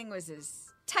only everything was as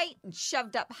tight and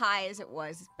shoved up high as it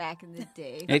was back in the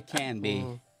day. It can be.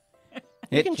 You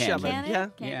It can shove it. Can it? Yeah.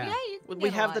 Can- Yeah. you can We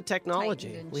get a have lot the technology.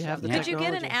 tightened and We have shoved the up. Did you get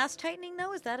an technology. ass tightening,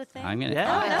 though? Is that a thing? I'm gonna.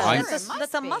 Yeah. Oh, Yeah. I'm, Sure, it must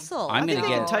that's a be. muscle. I'm I think gonna they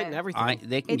can get. tighten everything.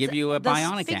 They can It's give you a the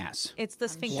bionic sphinx- ass. It's the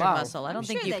sphincter Wow. muscle. I don't I'm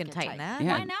think sure you they can can tighten tighten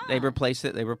that. Why not? They replace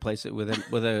it. They replace it with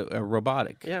a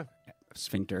robotic. Yeah.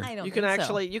 sphincter. I don't You can think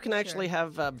so. actually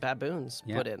have baboons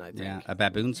put in. I think. Yeah, a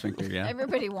baboon sphincter. Yeah.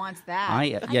 Everybody wants that.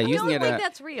 You I can don't get think a.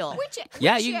 that's real.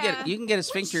 Yeah, you can get a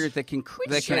sphincter that can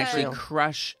actually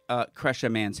uh, crush a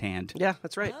man's hand. Yeah,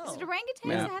 that's right. Is it orangutans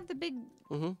Yeah. that have the big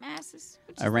masses?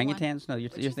 Which is the Orangutans? No, you're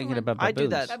is the thinking one? about I baboons.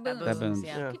 do that. Baboons.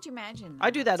 yeah. Yeah. Could you imagine? I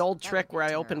do that old That trick would where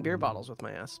be I open terrible. beer bottles with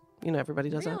my ass. You know, everybody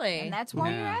does that. Really? And that's why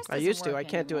your Yeah. ass I doesn't used to. work I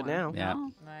can't do it anymore. now. Yeah.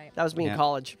 No. Right. That was me Yeah. in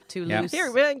college. Too Yeah. loose.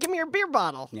 Here, man, give me your beer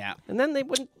bottle. Yeah. And then they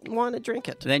wouldn't want to drink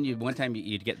it. Then one time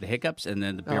you'd get the hiccups, and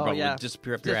then the beer Oh, bottle yeah. would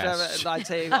disappear up your Just, ass. I'd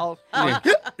say, I'll.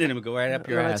 then it would go right up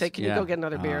your Then I'd ass. say, can you Yeah. go get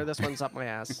another beer? Uh-huh. This one's up my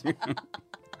ass.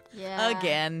 Yeah.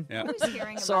 Again. Yeah. I was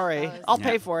hearing about Sorry, those. I'll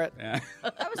pay for it. Yeah.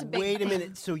 That was a big Wait a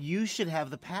minute. So you should have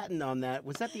the patent on that.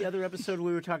 Was that the other episode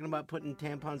we were talking about putting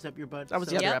tampons up your butt? That was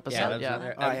the So- other Yep. episode. Yeah, that's Yeah.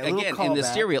 right. All right, a little Again, in the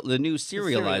callback. new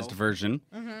serialized serial. version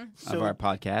So of our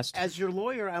podcast. As your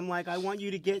lawyer, I'm like, I want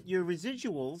you to get your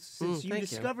residuals since you thank you.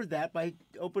 discovered that by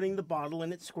opening the bottle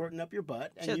and it squirting up your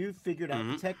butt, and Shit. you figured out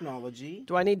the technology.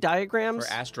 Do I need diagrams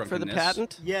For ass for the drunkenness.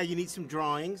 patent? Yeah, you need some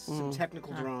drawings, some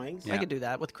technical drawings. Yeah. I could do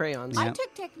that with crayons. I Yeah.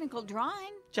 took technical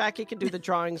drawing. Jackie could do the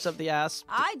drawings of the ass.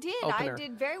 I did. Opener. I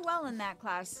did very well in that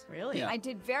class. Really? Yeah. I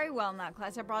did very well in that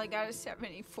class. I probably got a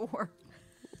 74.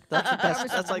 That's the That best.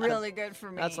 was That's like really good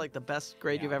for me. that's like the best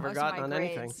grade you've ever Most of gotten my on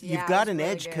anything. grades. Yeah, You've it got was an really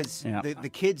edge good. because Yeah. the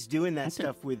kids doing that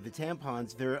stuff with the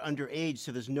tampons, they're underage,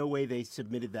 so there's no way they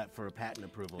submitted that for a patent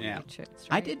approval. Yeah. yet. That's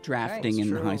I right. did drafting in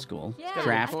true. high school. Yeah, I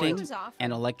drafting think it was awful.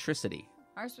 and electricity.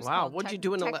 Ours was Wow, called what'd you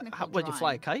do in technical what'd you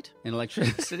fly a drawing. kite? In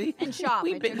electricity. In shop,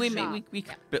 We I bi- took we shop.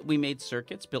 made we made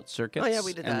circuits, built circuits. Oh, yeah,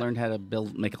 we did and that. learned how to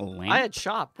make a lamp. I had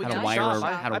shop. We How to had wire shop.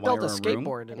 a- how to I built a wire a room.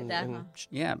 skateboard and, that, and huh?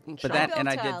 Yeah, Shop. but that and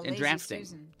I built, did Lazy in drafting.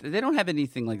 Susan. They don't have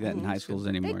anything like that in high schools They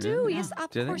anymore. do. they? Yes, of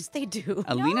Do they? course they do.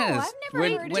 Alina No, is. I've never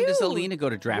when heard when does do. Alina go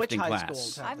to drafting high class?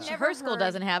 schools have I've that? never Her school heard-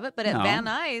 doesn't have it, but at No. Van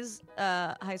Nuys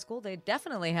high school, they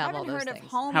definitely I have all haven't those heard of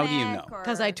things. home How do you ec know? or-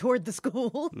 Because I toured the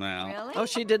school. Well, Really? Oh,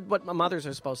 she did what mothers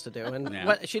are supposed to do, and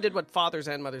Yeah. she did what fathers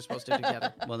and mothers are supposed to do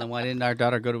together. well, then why didn't our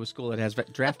daughter go to a school that has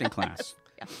drafting class?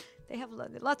 Yeah. They have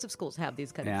lots of schools have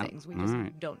these kind Yeah. of things. We just All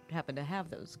right. don't happen to have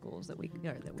those schools that we go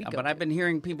But to. I've been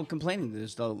hearing people complaining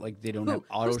that though, like they don't Who? have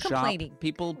auto Who's shop. complaining?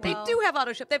 People, They Well- do have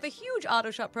auto shop. They have a huge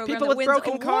auto shop program People that with wins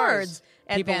broken awards cars.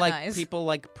 at people Van like Nuys. people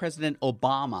like President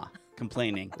Obama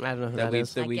complaining. I don't know who that that we've,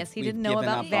 is. that I we've, guess he we've didn't know given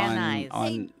about up Van on, Nuys.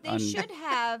 on, They on should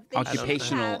have. They occupational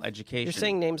should have, education. You're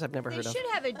saying names I've never They heard of. should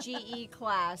have a GE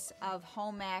class of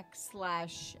home ec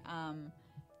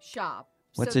 / shop.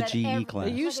 What's so a that GE class?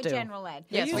 They used like to. a general ed.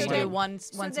 Yes, used we to. do So one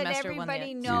So semester, that one the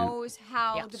everybody other. knows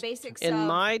how Yeah. the basics In of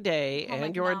my day home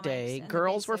and your economics day, and the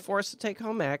girls were basic- forced to take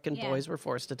home ec and Yeah. boys were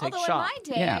forced to take Although shop.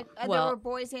 in my day, Yeah. there Well- were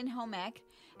boys in home ec,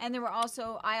 and there were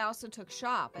also I also took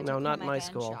shop. I No, took not home my ec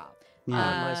and school. shop.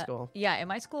 Not in my school. Yeah, in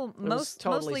my school, was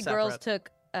totally mostly girls separate.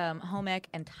 took home ec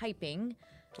and typing.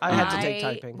 I had to take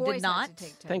I typing. did Boys had not. to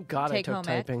take typing. Thank God I take took home ec.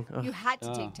 typing. Ugh. You had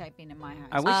to take typing in my high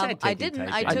I school. wish I'd I taken didn't.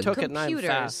 typing. I I took took it and I'm computers.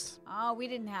 fast. Oh, we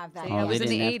didn't have that. See, Oh, I they was in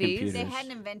didn't the have 80s. computers. They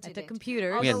hadn't invented I took it.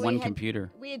 computers. We had Although one had-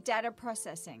 computer. We had data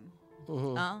processing.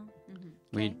 Oh.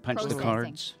 We punched the Processing.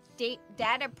 cards.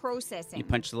 Data processing. You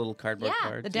punch the little cardboard Yeah.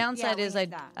 cards. The downside we is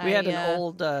had that. We had an I,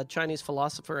 old Chinese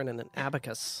philosopher and an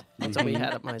abacus. That's what we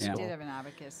had at my We school. did have an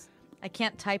abacus. I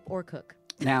can't type or cook.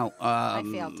 Now, I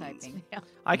failed typing.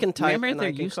 I can type Remember and there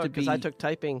I can used to cook because be- I took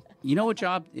typing. you know, a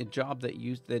job that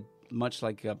used that much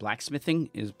like blacksmithing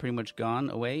is pretty much gone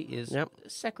away is Yep.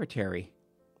 secretary.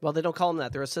 Well, they don't call them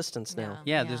that. They're assistants now.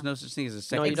 Yeah, there's no such thing as a No,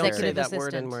 secretary. you don't say Executive that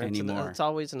word assistant. anymore. Anymore. It's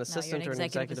always an assistant or an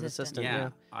executive executive assistant.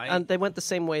 assistant. Yeah, And they went the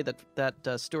same way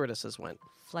that stewardesses went.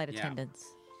 Flight Yeah. attendants.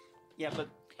 yeah, but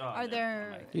Are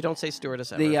there? You don't say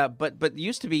stewardess ever. the but it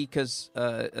used to be because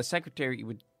a secretary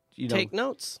would Take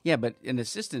notes. Yeah, but an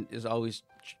assistant is always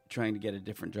trying to get a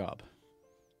different job.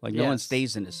 Like no one Yes.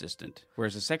 stays an assistant,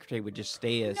 whereas a secretary would just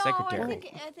stay a No,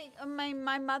 secretary. I think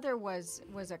my mother was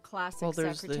a classic Well,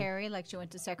 there's the- secretary. Like she went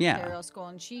to secretarial school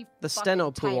and she The fucking steno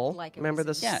typed pool. Like it Remember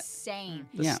was the s- insane.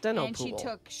 The Yeah. steno And pool. she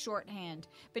took shorthand.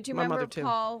 But do you My remember mother, too.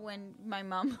 Paul when my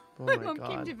mom Oh my my mom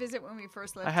came God. to visit when we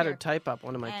first lived I had here? her type up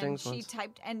one of my and things she once.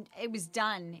 typed, and it was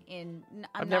done in. I'm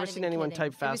I've never not seen even anyone kidding. type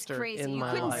It was faster crazy. in you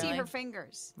my couldn't life. see her Really?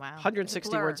 fingers. Wow. 160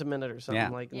 blur. words a minute or something Yeah.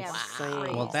 like Yeah, insane.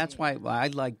 wow. Well, that's why I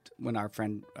liked when our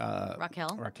friend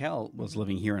Raquel was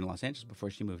living here in Los Angeles before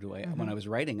she moved away. When I was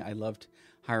writing, I loved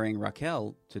hiring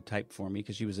Raquel to type for me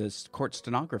because she was a court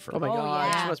stenographer. Oh my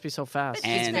God, yeah. she must be so fast. But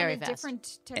And- she's got very a fast.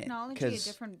 different technology, a 'cause-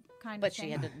 different kind But of she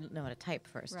thing. had to know how to type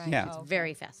first. Right. Yeah. It's Oh, okay.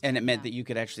 very fast. And it meant that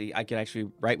I could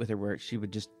actually write with her where she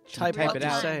would just Type type what it you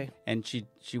out, say. and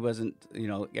she wasn't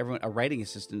a writing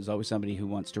assistant is always somebody who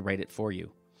wants to write it for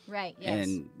you, Right. Yes.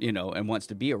 and and wants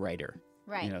to be a writer.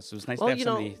 Right. You know, so it's nice Well, to have you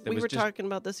know, somebody that we was were just talking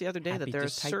about this the other day, that happy there are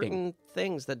just typing. certain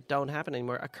things that don't happen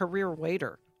anymore. A career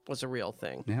waiter was a real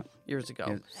thing Yeah. years ago.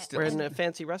 Yeah, still- Where in a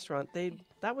fancy restaurant,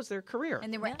 that was their career.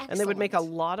 And they were And they would make a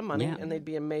excellent. lot of money, Yeah. and they'd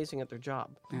be amazing at their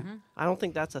job. I don't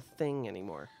think that's a thing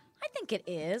anymore. I think it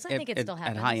is. I At- think it at- still at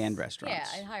happens. high-end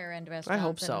restaurants. Yeah, at higher end restaurants.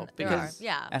 hope so, and there because- are,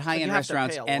 yeah. at you high-end have to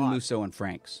restaurants pay a and lot. Musso and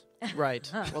Frank's.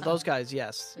 Right. Well, those guys,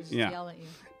 yes. Just Yeah. yell at you.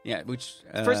 Yeah, which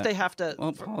First, they have to.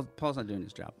 Well, Paul's not doing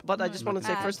his job. But I just want to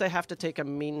say, Ad. first they have to take a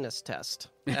meanness test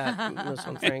at Moose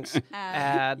and Frank's.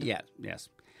 Ad. Yeah. Yes.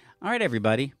 All right,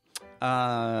 everybody.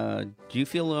 Do you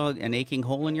feel an aching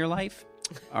hole in your life?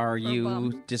 Are you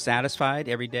bum. dissatisfied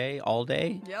every day, all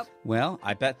day? Yep. Well,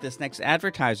 I bet this next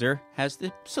advertiser has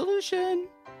the solution.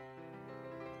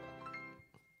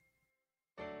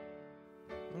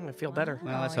 I feel better.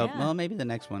 Well, let's Oh, hope. yeah. Well, maybe the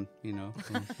next one. You know.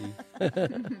 We'll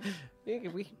see.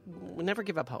 We never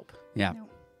give up hope. Yeah.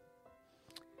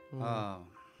 No.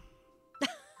 Oh.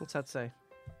 What's that say?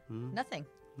 Nothing.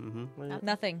 Well,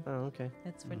 Nothing. Oh, okay.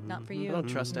 It's for, not for you. I don't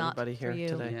trust Not anybody for here you.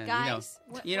 today. Yeah, Guys,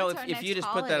 you know, what's our if you next just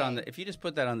put that on holiday? if you just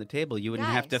put that on the table, you wouldn't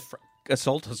have to Guys.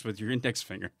 assault us with your index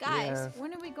finger. Guys, Yeah.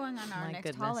 when are we going on our My next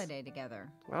goodness. holiday together?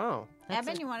 Oh. That's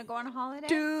Evan, it. you want to go on a holiday?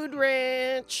 Dude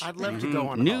Ranch. I'd love to go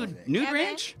on a Nude holiday. Nude Evan?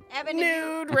 Ranch. Evan,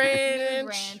 Nude Nude Ranch.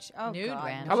 Ranch. Oh, Nude God.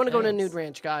 Ranch. I want to go to Thanks. Nude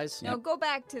Ranch, guys. No, go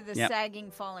back to the Yep. sagging,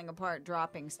 falling apart,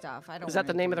 dropping stuff. I don't. Is that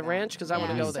the wanna name do of the that. ranch? 'Cause I yeah,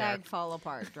 wanna go there. Sag, fall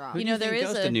apart, drop. Who You do know, there think is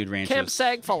goes a- to Nude Ranches? Camp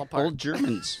Sag Fall Apart. Old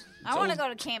Germans. I want to go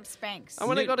to Camp Spanx. I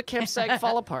want to Nude- go to Camp Sag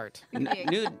Fall Apart.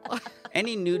 Nude.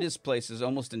 Any nudist place is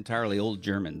almost entirely old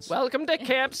Germans. Welcome to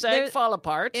Camp Sag There- Fall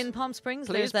Apart. In Palm Springs,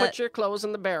 Please there's put that. your clothes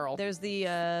in the barrel. There's the.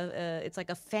 It's like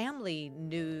a family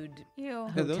nude Ew.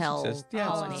 Yeah, those hotel exist. Yeah,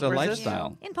 colony. it's a Where's this?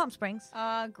 lifestyle. in Palm Springs.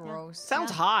 Gross.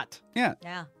 Sounds hot. Yeah.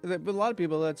 Yeah. But a lot of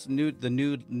people, that's nude. The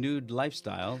nude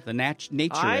lifestyle, the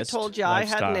naturist. I told you I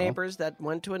had lifestyle. neighbors that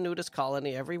went to a nudist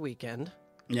colony every weekend,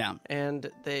 Yeah,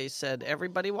 and they said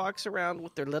everybody walks around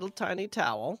with their little tiny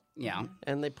towel, yeah.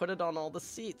 and they put it on all the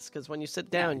seats because when you sit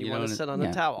down, you, You want don't- to sit on yeah,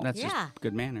 a towel. That's Yeah. just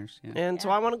good manners. Yeah. And so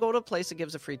I want to go to a place that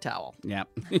gives a free towel. Yeah.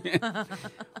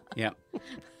 Yeah.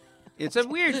 It's a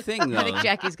weird thing, I think though,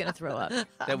 Jackie's gonna throw up.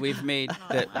 that we've made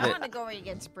I that want to go where you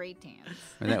get spray tans.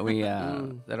 that we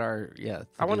that are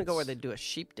I want to go where they do a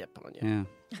sheep dip on you.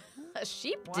 Yeah. A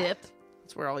sheep What? dip.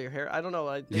 That's where all your hair. I don't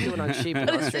know. They do it on sheep in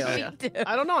What is a Australia. sheep dip?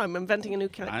 I don't know. I'm inventing a new I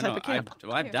type know. of camp.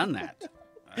 I've done that.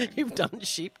 You've done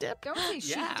sheep dip. Don't say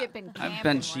sheep Yeah. dipping I've camp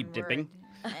done in sheep one dipping.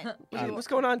 word. What's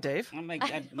going on, Dave? I'm like,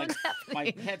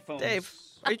 my headphones. Dave,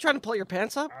 are you trying to pull your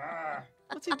pants up?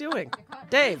 What's he doing?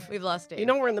 Dave, We've lost Dave. you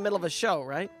know we're in the middle of a show,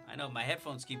 right? I know my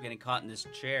headphones keep getting caught in this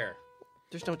chair.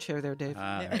 There's no chair there, Dave.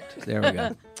 Right, there we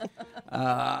go.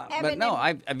 But Evan, no,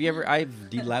 I've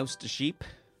deloused a sheep.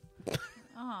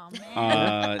 Oh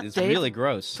man. It's Dave, really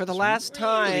gross. For the It's last really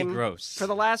time, gross. for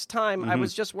the last time, I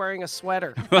was just wearing a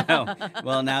sweater.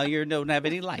 well, now you don't have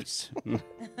any lice. All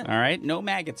right, no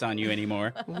maggots on you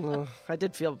anymore. I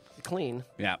did feel clean.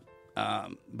 Yeah,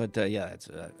 but yeah, it's.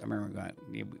 I remember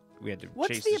we had to What's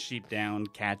chase the- the sheep down,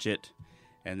 catch it,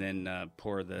 and then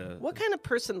pour the. What kind of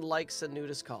person likes a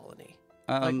nudist colony?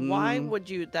 Like, why would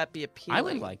that be appealing? I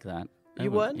would like that. I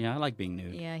You would? Yeah, I like being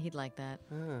nude. Yeah, he'd like that.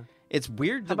 It's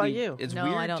weird. That about we- you? It's No,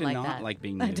 weird I don't to like not that. like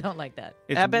being I nude. don't like that.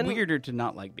 It's Evan? weirder to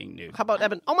not like being nude. How about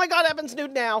Evan? Oh my God, Evan's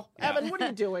nude now. Evan, what are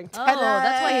you doing? Oh,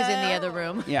 that's why he's in the other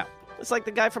room. Yeah, It's like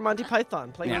the guy from Monty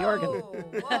Python playing the Yeah. organ.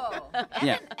 Whoa.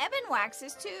 Yeah. Evan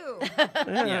waxes too.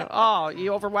 Yeah. Oh,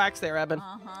 you overwaxed there, Evan.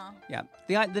 Uh-huh.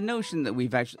 yeah. The notion that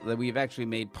we've actually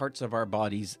made parts of our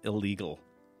bodies illegal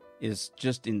is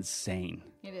just insane.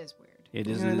 It is weird. It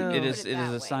is. I know. It is. Put it It is that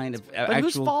a way, sign it's of weird. But whose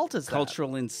actual fault is that?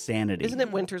 cultural insanity. Isn't it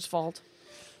Winter's fault?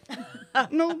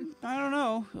 No, I don't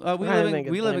know. We I live think in, it's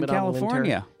we live blame in it on winter.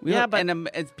 California. Yeah, but- and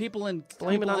it's people in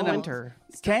Blame it people on in, winter.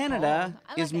 Canada cold.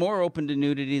 I like is it. more open to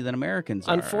nudity than Americans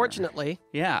are. Unfortunately.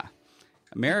 Yeah,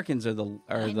 Americans are the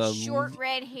And short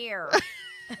red hair.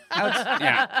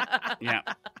 yeah.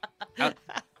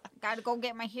 Got to go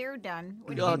get my hair done.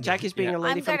 What do Oh, you- Jackie's being a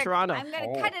lady I'm from gonna, Toronto. I'm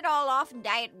going to cut it all off and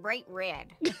dye it bright red.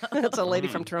 That's a lady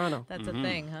from Toronto. That's a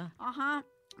thing, huh? Uh-huh.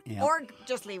 Yeah. Or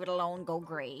just leave it alone, go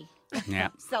gray, Yeah.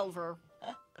 silver,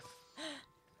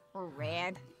 or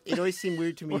red. It always seemed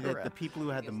weird to me that the people who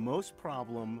had the most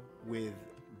problem with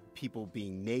people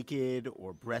being naked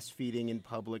or breastfeeding in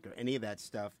public or any of that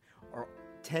stuff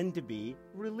tend to be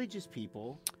religious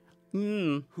people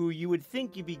who you would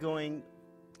think you'd be going,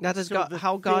 That is So the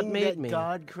how God thing made that me.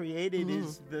 God created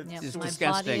is the Yep, It's my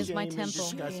disgusting. body is my shame and temple.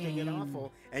 disgusting and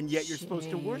awful, and yet you're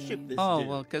supposed to worship this Oh, dude.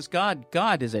 well, because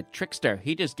God is a trickster.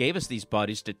 He just gave us these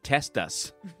bodies to test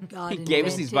us. God He gave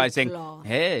us these invented bodies saying, cloth.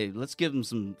 "Hey, let's give him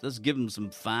some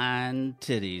fine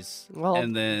titties." Well,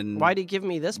 and then Why'd he give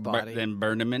me this body? then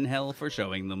burn them in hell for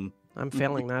showing them. I'm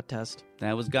failing that test.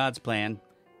 That was God's plan.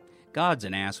 God's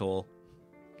an asshole.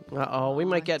 Uh-oh, we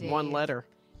might get one Dave. letter.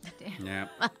 Yeah.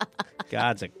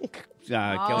 God's a. We can't say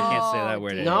that word.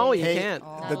 Dave. anymore. No, you Hey, can't.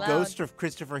 the Not ghost of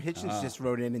Christopher Hitchens just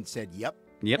wrote in and said, "Yep."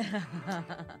 Yep.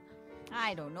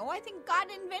 I don't know. I think God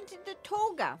invented the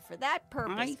toga for that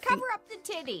purpose. I think- Cover up the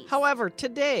titties. However,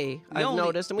 today, The I've only-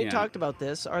 noticed, and we yeah. talked about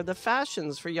this, are the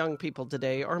fashions for young people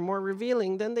today are more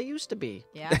revealing than they used to be.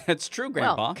 Yeah. That's true,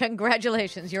 Grandpa. Well,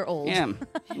 congratulations, you're old. yeah.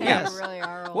 Yeah, Yes. they really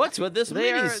are old. What's with this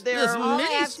They mini, are- they this are- All I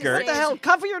mini have to skirt? What the say hell?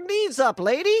 Cover your knees up,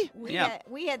 lady! Yeah.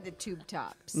 We had the tube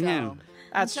tops. So Yeah.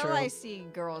 That's until true. I see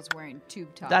girls wearing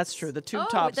tube tops. That's true. The tube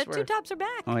Oh, tops the were... tube tops are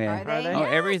back. Oh yeah. Are they? Are Oh,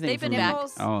 they? everything they've from been back.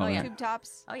 Nipples, Oh, yeah. tube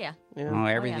tops. Oh yeah. Yeah. Oh,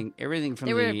 everything from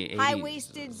They the were 80s.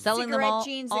 High-waisted Selling them cigarette all-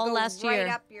 jeans that all go last right year.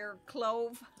 up your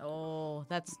clove, Oh,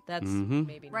 that's Mhm.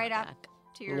 maybe not right up back.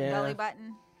 to your Yeah. belly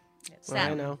button. I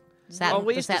Satin. know. Satin, Well,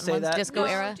 we the used to satin say ones, that. disco No,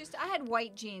 era. just I had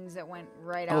white jeans that went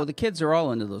right Oh, up. the kids are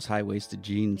all into those high-waisted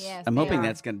jeans. Yes, I'm they hoping are.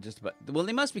 that's going to just about. Well,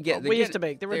 they must be getting. We used to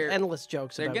make... There were they're- endless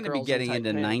jokes They're about going to be girls in getting tight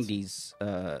into pants.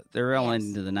 90s. They're all Yes.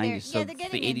 into the They're- 90s. So yeah, they're the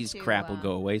getting 80s into, crap will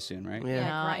go away soon, right? Yeah.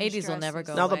 No, grunge 80s will never dresses.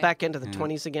 go Now away. they're back into the Yeah.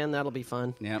 20s again. That'll be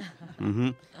fun. Yep. Mm-hmm.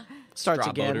 Starts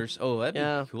Straw again. boaters. Oh, that'd be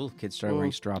Yeah. cool. if Kids start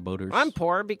wearing straw boaters. I'm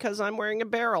poor because I'm wearing a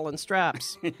barrel and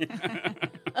straps.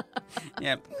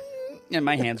 Yep. And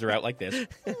my hands are out like this.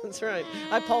 That's right.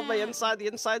 I pulled the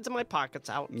insides of my pockets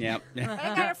out. Yep. I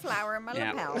got a flower in my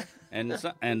Yeah. lapel.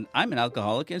 And I'm an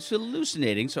alcoholic and it's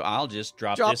hallucinating, so I'll just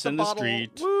drop Drop this the in the bottle.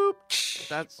 street. Whoop.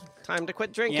 That's time to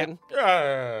quit drinking. Yep.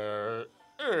 Oh,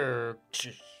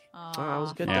 that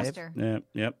was good, Dave. Foster. Yep.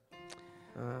 Yep.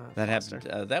 That Foster.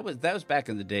 happened. That was back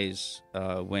in the days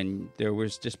when there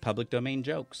was just public domain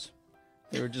jokes.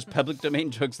 There were just public domain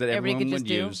jokes that Everybody everyone could would just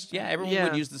do? use. Yeah, everyone Yeah.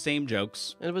 would use the same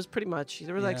jokes. It was pretty much,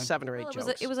 there were like Yeah. 7 or 8 Well,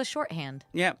 jokes. it was a shorthand.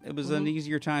 Yeah, it was an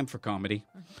easier time for comedy.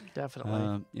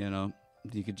 Definitely. You know,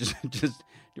 you could just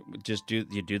do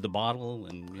the bottle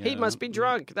and He must be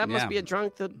drunk. That must Yeah. be a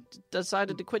drunk that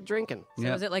decided to quit drinking.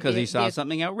 So was it like because the- he saw the-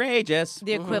 something outrageous.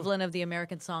 The equivalent of the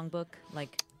American Songbook.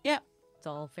 Like, Yeah, it's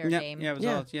all fair yeah, game. yeah, it was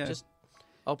Yeah, all, yeah. just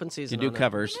open you season. do on it.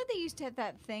 covers. You know, they used to have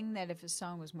that thing that if a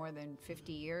song was more than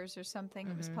 50 years or something,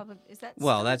 it was public. Is that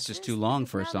Well, still that's just exist? too long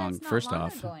for a No, song. that's not First long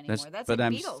off, ago anymore. That's but like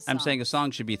I'm Beatles I'm saying a songs.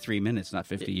 song should be 3 minutes, not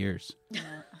 50 years.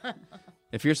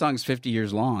 If your song's 50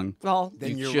 years long, Well, Then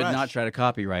you you're should not rushed. try to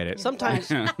copyright it.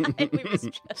 sometimes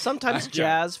sometimes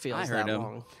jazz feels I heard that him.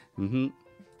 long. Mm-hmm.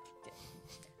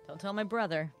 Don't tell my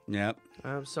brother. Yep.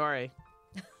 I'm sorry.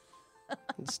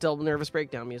 It's still nervous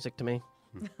breakdown music to me.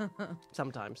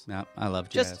 Sometimes. Yep. I love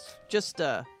jazz. Just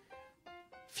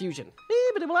fusion.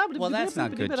 Well, that's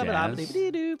not good jazz. It's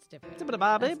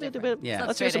different. Yeah. It's not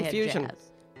Let's hear straight some ahead fusion.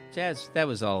 jazz. Jazz. That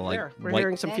was all like There, we're white.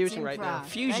 hearing some That's fusion right now. improv.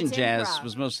 Fusion That's jazz improv.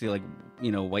 was mostly like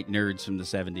white nerds from the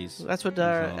 70s. That's what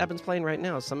So- Evan's playing right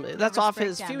now. That's Nervous off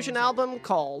his breakdown fusion music. album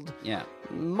called Yeah.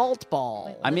 Malt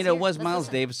Ball. I mean, Let's it was hear- let's Miles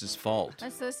listen. Davis's fault.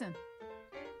 Let's listen.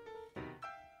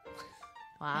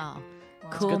 Wow. Wow.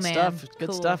 Cool, Good man. stuff. Good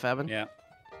Cool. stuff, Evan. Yeah.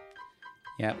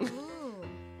 Yep. Ooh.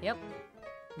 Yep.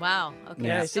 Wow. Okay.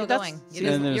 Yeah, It's still see, that's- going.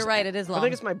 see, You're right. It is long. I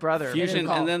think it's my brother. Fusion,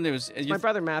 Call. and then there was. It's my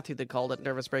brother Matthew that called it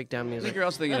nervous breakdown I think music. you're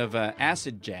also thinking of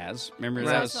acid jazz. Remember Right.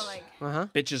 that Also was like Uh-huh.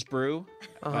 Bitches Brew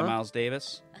by Uh-huh. Miles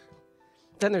Davis.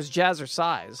 Then there's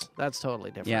Jazzercise. That's totally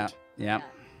different. Yeah. Yeah.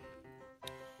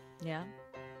 Yeah.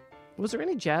 Was there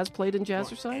any jazz played in And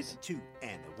Jazzercise? the 2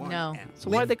 and the 1. No. and So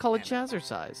why'd they call it and-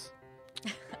 Jazzercise?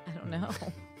 I don't know.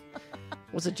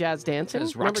 Was it jazz dancing? That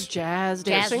is Remember rocks- jazz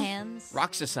Jazz dancing? hands.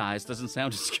 Roxicise doesn't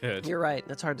sound as good. You're right.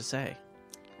 That's hard to say.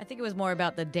 I think it was more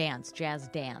about the dance, jazz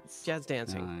dance. Jazz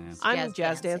dancing. Oh, yeah. I'm a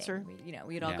jazz dancing. dancer.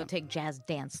 We'd all Yeah. go take jazz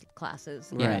dance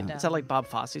classes. Yeah. And, Is that like Bob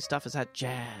Fosse stuff? Is that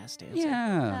jazz dancing?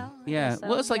 Yeah. Well, I Yeah. guess so,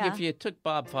 Well, it's like yeah. if you took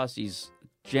Bob Fosse's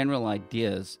general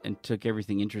ideas and took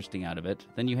everything interesting out of it,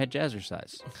 then you had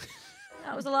Jazzercise.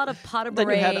 That was a lot of pot of Then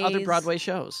you berets. had other Broadway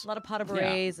shows. A lot of pot of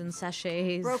berets and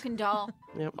sachets. Broken Doll.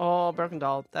 Yeah. Oh, Broken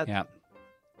Doll. That, Yeah.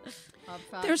 Bob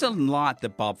Fosse. There's a lot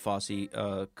that Bob Fosse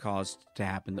caused to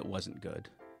happen that wasn't good.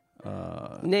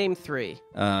 Name 3.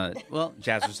 Well,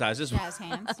 Jazzercises, Jazz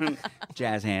hands.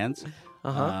 Jazz hands,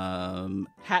 Uh-huh.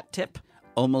 Hat tip.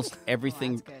 almost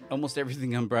everything, that's good. almost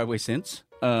everything on Broadway since.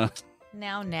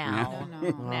 Now. No,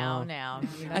 no. Now.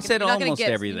 You're not I said you're not gonna almost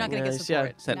get, everything. You're not going to Yeah, get yeah.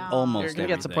 support. Said No. almost You're going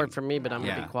to get support everything. from me, but I'm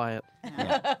going to Yeah. be quiet.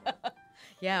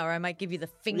 Yeah, or I might give you the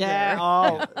finger. Yeah.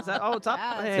 Oh, is that, it's up.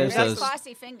 Oh, Hey, There's that's those-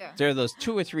 Fosse finger. There are those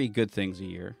 2 or 3 good things a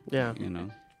year. Yeah. You know.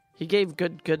 He gave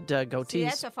good See, goatees.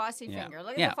 that's a Fosse Yeah. finger.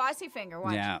 Look Yeah. at the Fosse finger.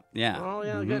 Watch. Yeah. Yeah. Oh,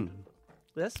 yeah, Mhm. good.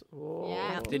 This? Oh.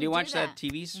 Yeah. Did you Do watch that that.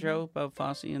 TV show about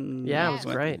Fosse and? Yeah, it was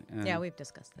great. Yeah, we've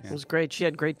discussed this. It was great. She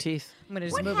had great teeth. I'm going to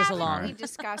just What move us haven't along. we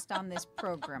discussed on this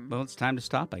program? Well, it's time to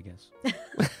stop, I guess.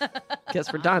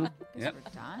 Guess we're done. Yep.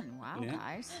 We're done. Wow, Yeah.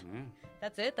 guys.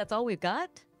 That's it? That's all we've got?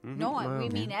 No, we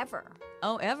mean ever.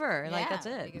 Oh, ever. Like, Yeah, that's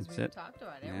it. Because That's we've it. talked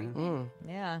about Yeah. everything. Mm.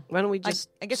 Yeah. Why don't we just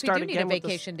I guess we start do need a again with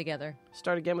vacation together.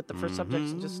 start again with the first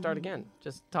subjects and just start again.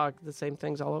 Just talk the same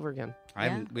things all over again.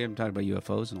 We haven't talked about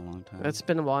UFOs in a long time. It's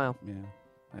been a while. Yeah.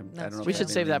 I don't That's know if We I should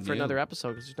have save that anything for new. another episode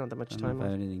because there's not that much I don't know time if I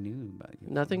have left. anything new about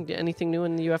UFOs. Nothing? Anything new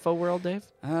in the UFO world, Dave?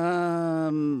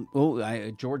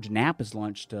 George Knapp has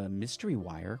launched Mystery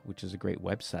Wire, which is a great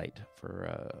website for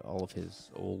all of his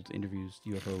old interviews,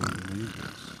 UFO interviews.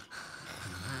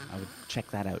 I would check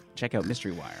that out. Check out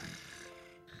Mystery Wire.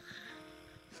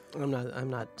 I'm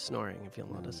not snoring. If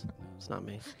you'll notice, No. it's not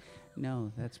me.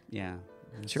 No, that's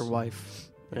It's your wife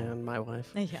and my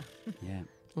wife. Yeah. Yeah.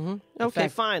 Mm-hmm. Okay,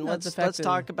 fact- fine. no, Let's the fact that-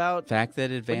 talk about. fact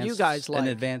that advanced guys like. an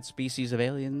advanced species of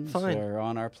aliens Fine. are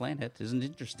on our planet isn't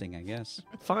interesting, I guess.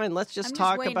 Fine. Let's I'm just just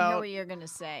talk waiting to hear about. what you're going to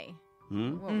say.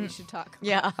 Hmm? What we should talk about.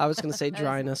 Yeah. I was going to say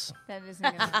dryness. That isn't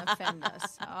going to offend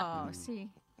us. Oh, see?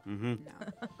 Mm-hmm.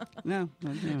 No. No.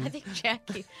 I think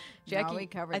Jackie. we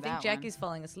covered I think that Jackie's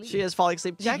falling asleep. She is falling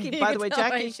asleep. Jackie, by the way,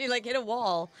 Jackie. She like hit a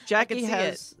wall. Jackie I could see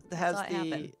has saw it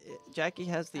happen. Jackie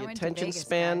has the I went attention to Vegas,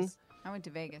 span. guys. I went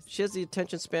to Vegas. She has the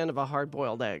attention span of a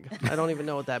hard-boiled egg. I don't even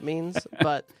know what that means,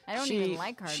 but I don't she even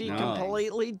like she hard-boiled eggs.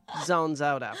 completely zones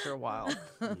out after a while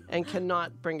and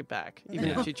cannot bring it back, even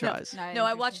if she tries. Not No,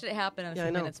 I interested. watched it happen a Yeah, I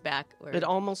few know. minutes back. Where It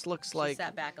almost looks like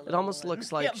sat back a it little almost more.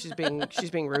 looks like Yep.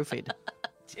 she's being roofied.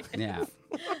 Yeah.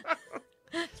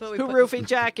 That's what we Who put- roofied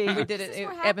Jackie? We did This it. is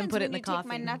what Evan happens put it when in the you coffee. take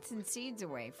my nuts and seeds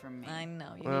away from me. I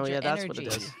know. You Oh, need yeah, your that's energy.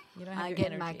 what it is. You don't have I your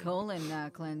get my energy.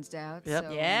 colon cleansed out. Yep.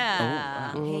 So,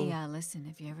 Yeah. Hey, listen,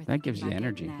 if you ever That think gives you about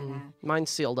energy. getting that, Mine's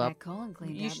sealed up. that colon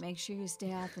cleaned You out, sh- make sure you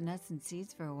stay off the nuts and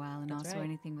seeds for a while, and That's also right.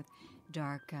 anything with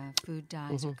dark food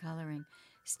dyes Mm-hmm. or coloring.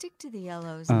 Stick to the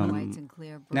yellows and whites and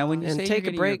clear. Now, when you broths. say And you're take a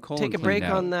getting your break. colon Take a cleaned break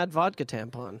out, on that vodka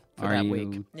tampon for are that you,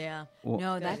 week. Yeah. well,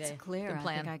 No, Good that's idea. clear. Good I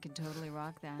plan. think I could totally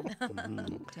rock that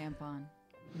tampon.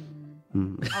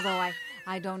 mm. Although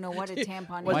I don't know what a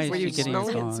tampon What- is. were you anymore. smelling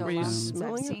It's it? been so Were you long since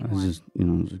smelling I've it? seen I was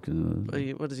one. just, just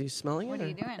gonna. What is he smelling What it? are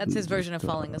you or- doing? That's his version of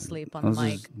falling asleep on I the was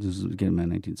mic. just getting my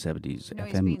 1970s No,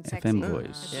 he's FM being sexy. FM That's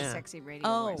voice. a Yeah. sexy radio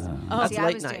Oh. voice. That's See, I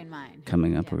late was night. doing mine.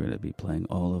 Coming up, Yeah. we're going to be playing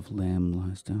all of Lamb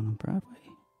Lies Down on Broadway.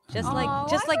 Just Oh, like I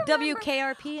remember.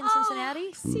 WKRP in Oh,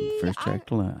 Cincinnati. From See, first track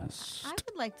to last. I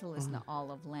would like to listen to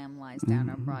all of Lamb Lies Down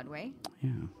on Broadway. Yeah.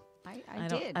 I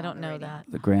don't. did. I on don't the know radio. that.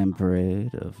 The Grand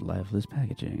Parade of Lifeless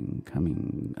Packaging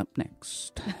coming up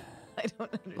next. I don't.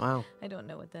 Understand. Wow. I don't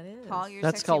know what that is. Paul, your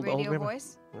That's sexy called Old radio River.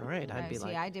 voice. All right, I'd be See,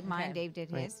 like, I did mine. Okay. Dave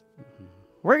did Right. his.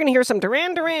 we're gonna hear some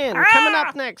Duran Duran coming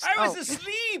up next. Oh,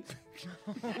 asleep.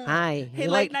 hi. Hey, You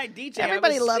late like- night DJ.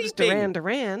 Everybody I was loves sleeping. Duran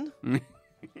Duran.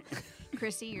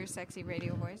 Chrissy, your sexy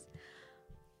radio voice.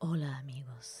 Hola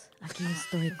amigos, aquí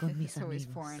estoy con mis It's always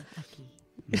amigos. foreign. Aquí.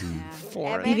 Yeah.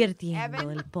 Foreign. Divirtiendo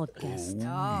Evan. el podcast.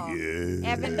 Oh,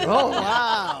 Evan. Oh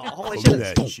wow! Holy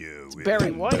shit! It's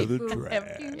Barry White.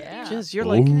 Yeah. Jeez, you're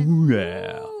like. Oh,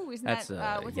 yeah. Ooh, isn't That's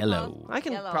that, what's it yellow. called? I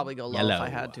can Yellow. probably go low Yellow. if I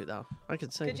had to, though. I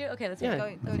could sing. Could you? Okay, let's Yeah.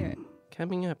 go. Go hear it.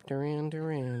 Coming up, Duran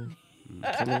Duran.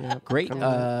 Coming up. Great, coming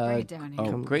up, Right down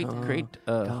here. great coming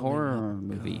horror up,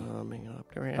 movie Coming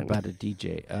up, Duran. about a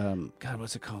DJ. God,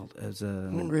 what's it called? It's a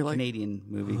Hungry like- Canadian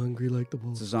movie. Hungry like the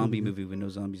wolf. It's a zombie movie with no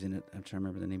zombies in it. I'm trying to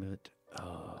remember the name of it.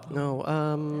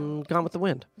 No, Gone with the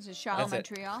Wind. Is it shot in That's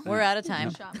it. Montreal? We're out of time.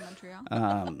 Shot in Montreal.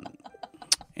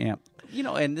 Yeah,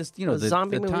 and this, A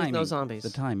zombie movie with no timing, zombies. The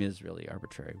time is really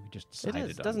arrarbitrary. We just It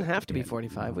decided is. on Doesn't have to be yeah,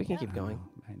 45. We can keep going.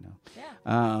 I know.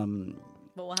 Yeah.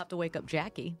 But we'll have to wake up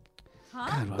Jackie.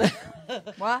 God, well,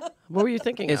 What? What were you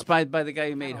thinking it's of? by the guy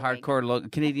who made Oh, wait. hardcore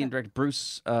Canadian director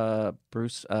Bruce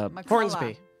McCullough.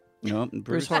 Hornsby. no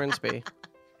Bruce Hornsby.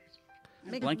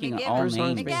 blanking on McGivern. all Bruce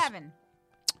names. Hornsby. McGavin.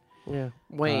 Yeah.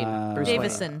 Wayne. Bruce Wayne.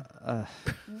 Davison.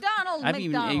 Donald I've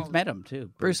even McDonald. you've met him too.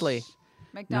 Bruce Lee.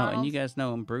 No, McDonald. and you guys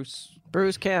know him, Bruce.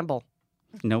 Bruce Campbell.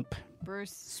 Nope.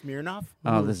 Bruce. Smirnoff?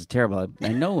 Oh, this is terrible. I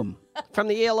know him. From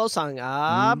the ELO song.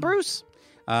 Bruce.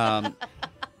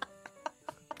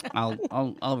 I'll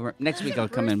next week I'll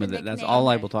come Bruce in the with it. That's nickname? all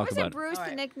I will talk Wasn't about. Bruce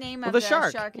the nickname Well, of the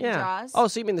shark. in yeah. Jaws? Oh,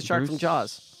 so you mean the shark from Bruce-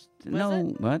 Jaws? No,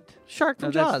 what? Shark No,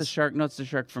 from that's Jaws. the shark. No, it's the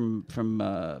shark from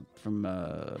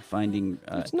Finding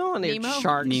There's no one named Nemo?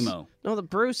 Sharks. Nemo. No, the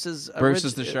Bruce is. Bruce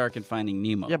is the shark in Finding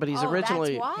Nemo. Yeah, but he's Oh,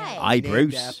 originally. that's why. I Named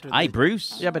Bruce. after I the-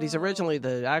 Bruce. Yeah, but he's originally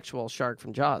the actual shark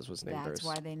from Jaws was named That's Bruce.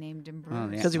 why they named him Oh, Bruce.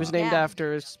 yeah. Because he was named Yeah.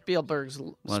 after Spielberg's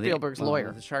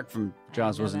lawyer. The shark from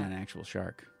Jaws know wasn't that. an actual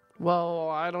shark. Well,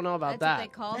 I don't know about That's what they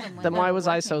that. called him. when Then they why were was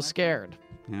I working so with him. scared?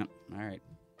 Yeah. All right.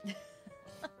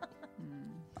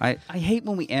 I hate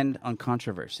when we end on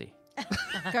controversy.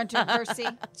 Controversy.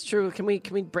 It's true. Can we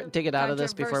dig it out of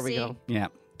this before we go? Controversy. Yeah.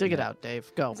 Dig it out,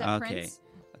 Dave. Go. Is that Okay. Prince?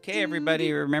 Okay,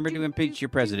 everybody, remember to impeach your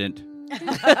president.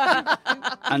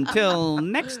 Until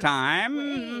next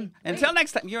time. Until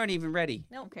next time. You aren't even ready.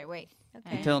 No. Okay, wait.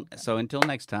 Okay. Until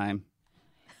next time.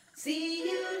 See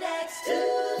you next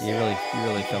Tuesday. You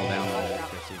really fell down on that,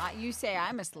 Chrissy. You say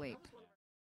I'm asleep.